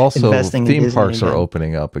start investing in Disney theme parks again. are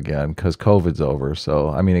opening up again because COVID's over. So,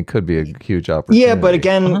 I mean, it could be a huge opportunity. Yeah, but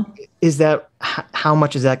again, is that how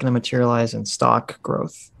much is that going to materialize in stock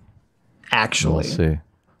growth? Actually, we'll see.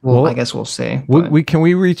 Well, I guess we'll see. Can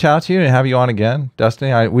we reach out to you and have you on again,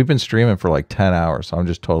 Destiny? We've been streaming for like 10 hours, so I'm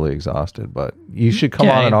just totally exhausted. But you should come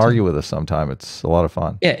on and argue with us sometime. It's a lot of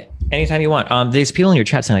fun. Yeah, Anytime you want. There's people in your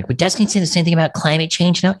chat saying like, "Would Destiny say the same thing about climate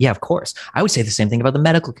change now?" Yeah, of course. I would say the same thing about the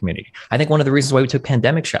medical community. I think one of the reasons why we took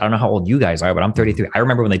pandemic shit, I don't know how old you guys are, but I'm 33. I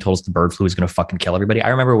remember when they told us the bird flu was going to fucking kill everybody. I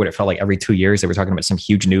remember what it felt like every 2 years. They were talking about some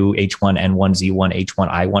huge new H1N1Z1,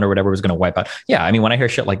 H1I1 or whatever was going to wipe out. Yeah, I mean, when I hear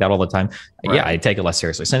shit like that all the time, yeah, I take it less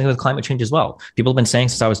seriously. Same thing with climate change as well. People have been saying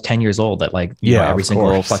since I was 10 years old that like, you know, every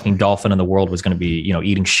single fucking dolphin in the world was going to be, you know,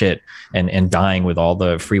 eating shit and dying with all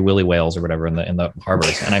the free willy whales or whatever in the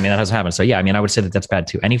harbors. And I mean, that hasn't happened. So yeah, I mean, I would say that that's bad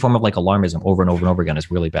too. Any form of like alarmism over and over and over again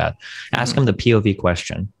is really bad. Ask him the POV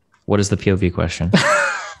question. What is the POV question?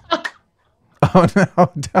 Oh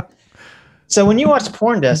no. So when you watch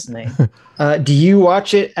porn, Destiny, do you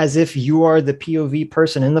watch it as if you are the POV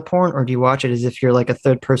person in the porn, or do you watch it as if you're like a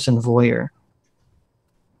third person voyeur?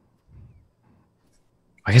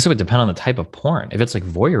 I guess it would depend on the type of porn. If it's like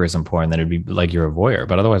voyeurism porn, then it'd be like you're a voyeur.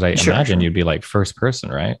 But otherwise, I imagine you'd be like first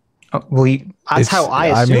person, right? Oh, well, that's how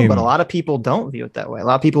I assume, but a lot of people don't view it that way. A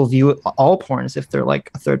lot of people view all porn as if they're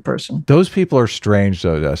like a third person. Those people are strange,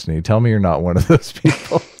 though, Destiny. Tell me you're not one of those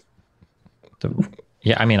people.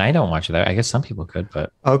 Yeah, I mean, I don't watch that. I guess some people could,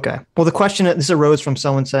 but... Okay. Well, the question, this arose from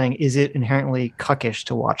someone saying, is it inherently cuckish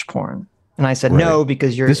to watch porn? And I said, no,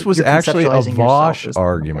 because This was actually a Vosh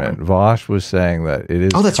argument. Vosh was saying that it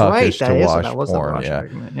is cuckish to watch porn.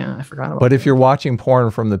 Yeah, I forgot about that. But if you're watching porn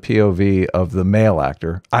from the POV of the male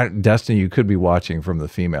actor, Destiny, you could be watching from the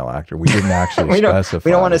female actor. We didn't actually specify.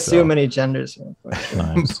 We don't want to assume any genders.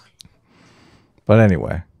 But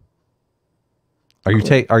anyway. Are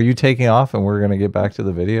you taking off and we're going to get back to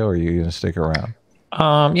the video, or are you going to stick around?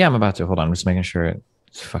 Yeah, I'm about to. Hold on. I'm just making sure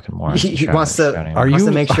it's fucking more. He wants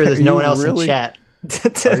to make sure there's no one else in chat.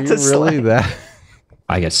 Are you really that?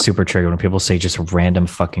 I get super triggered when people say just random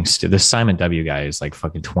fucking this Simon W guy is like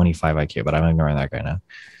fucking 25 IQ, but I'm ignoring that guy now.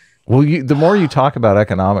 Well, the more you talk about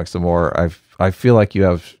economics, the more I feel like you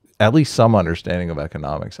have at least some understanding of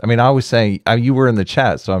economics. I mean, I was saying, you were in the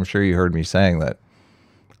chat, so I'm sure you heard me saying that.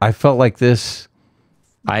 I felt like this.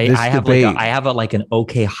 I have an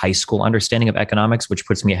okay high school understanding of economics, which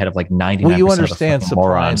puts me ahead of like 99%. Well, you understand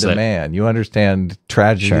supply and demand. You understand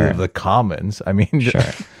tragedy of the commons. I mean,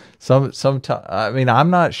 I mean,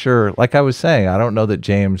 I'm not sure. Like I was saying, I don't know that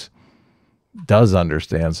James does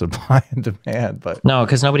understand supply and demand, but no,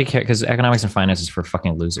 because nobody cares. Because economics and finance is for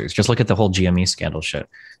fucking losers. Just look at the whole GME scandal shit.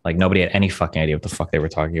 Like nobody had any fucking idea what the fuck they were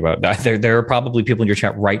talking about. There are probably people in your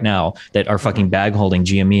chat right now that are fucking bag holding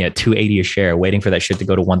GME at $280 a share, waiting for that shit to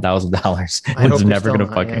go to $1,000. It's never gonna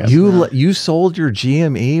fucking. You sold your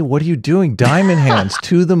GME. What are you doing? Diamond hands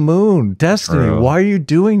to the moon, Destiny. True. Why are you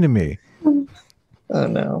doing to me? Oh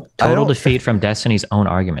no! Total defeat from Destiny's own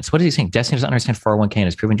arguments. What is he saying? Destiny doesn't understand 401k and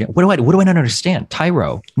is proven. What do I not understand?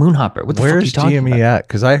 Tyro, Moonhopper. What the fuck are you talking GME about? at?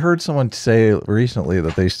 Because I heard someone say recently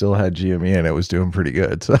that they still had GME and it was doing pretty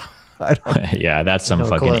good. So I don't. Yeah, that's some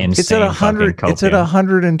fucking insane. It's at 100. It's at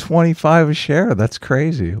 125 a share. That's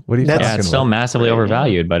crazy. What are you talking about? It's still massively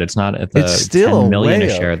overvalued, but it's not at the it's still 10 million a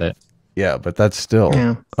share that. Yeah, but that's still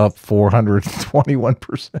up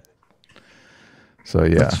 421%. So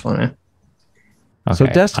yeah, that's funny. Okay. So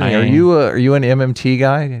Destiny, are you an MMT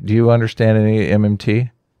guy? Do you understand any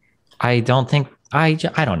MMT? I don't think I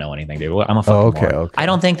don't know anything, dude. I'm a fucking moron. I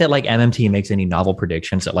don't think that like MMT makes any novel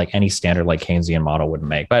predictions that like any standard like Keynesian model would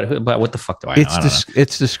make. But what the fuck do I know?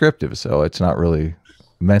 It's descriptive, so it's not really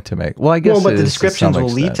meant to make. Well, I guess. But the descriptions will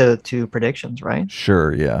lead to predictions, right?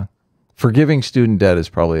 Sure. Yeah. Forgiving student debt is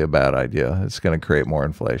probably a bad idea. It's going to create more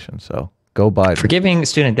inflation. So go Biden. Forgiving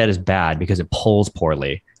student debt is bad because it polls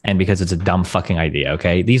poorly. And because it's a dumb fucking idea,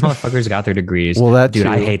 okay? These motherfuckers got their degrees. Well, dude,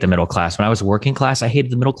 I hate the middle class. When I was working class, I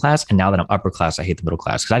hated the middle class. And now that I'm upper class, I hate the middle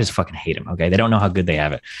class because I just fucking hate them, okay? They don't know how good they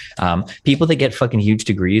have it. People that get fucking huge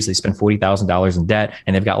degrees, they spend $40,000 in debt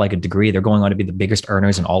and they've got like a degree. They're going on to be the biggest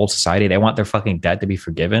earners in all of society. They want their fucking debt to be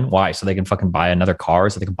forgiven. Why? So they can fucking buy another car,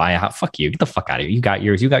 so they can buy a house. Fuck you. Get the fuck out of here. You got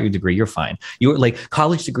yours. You got your degree. You're fine. You're like,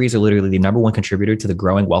 college degrees are literally the #1 contributor to the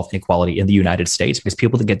growing wealth inequality in the United States because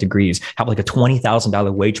people that get degrees have like a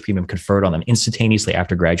 $20,000 wage premium conferred on them instantaneously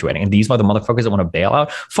after graduating. And these are the motherfuckers that want to bail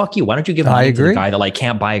out. Fuck you. Why don't you give money to the guy that like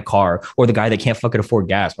can't buy a car, or the guy that can't fucking afford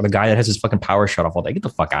gas, or the guy that has his fucking power shut off all day? Get the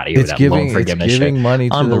fuck out of here. It's giving money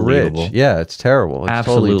to the rich. Yeah, it's terrible. It's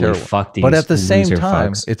absolutely totally terrible. Fuck these. But at the same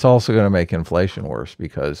time, it's also going to make inflation worse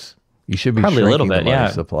because you should be probably a little bit. The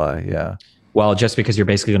money supply. Yeah. well, just because you're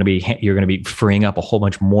basically going to be freeing up a whole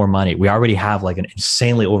bunch more money. We already have like an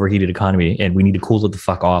insanely overheated economy, and we need to cool it the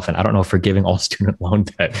fuck off. And I don't know if forgiving all student loan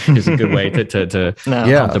debt is a good way to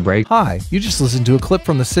pump the brake. Hi, you just listened to a clip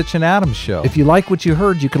from the Sitch and Adams show. If you like what you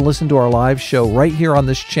heard, you can listen to our live show right here on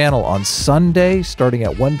this channel on Sunday, starting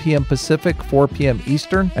at 1 p.m. Pacific, 4 p.m.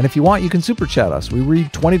 Eastern. And if you want, you can super chat us. We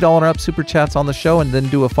read $20 and up super chats on the show, and then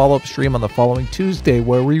do a follow-up stream on the following Tuesday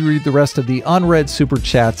where we read the rest of the unread super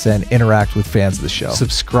chats and interact with fans of the show.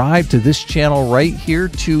 Subscribe to this channel right here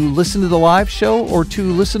to listen to the live show or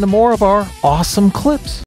to listen to more of our awesome clips.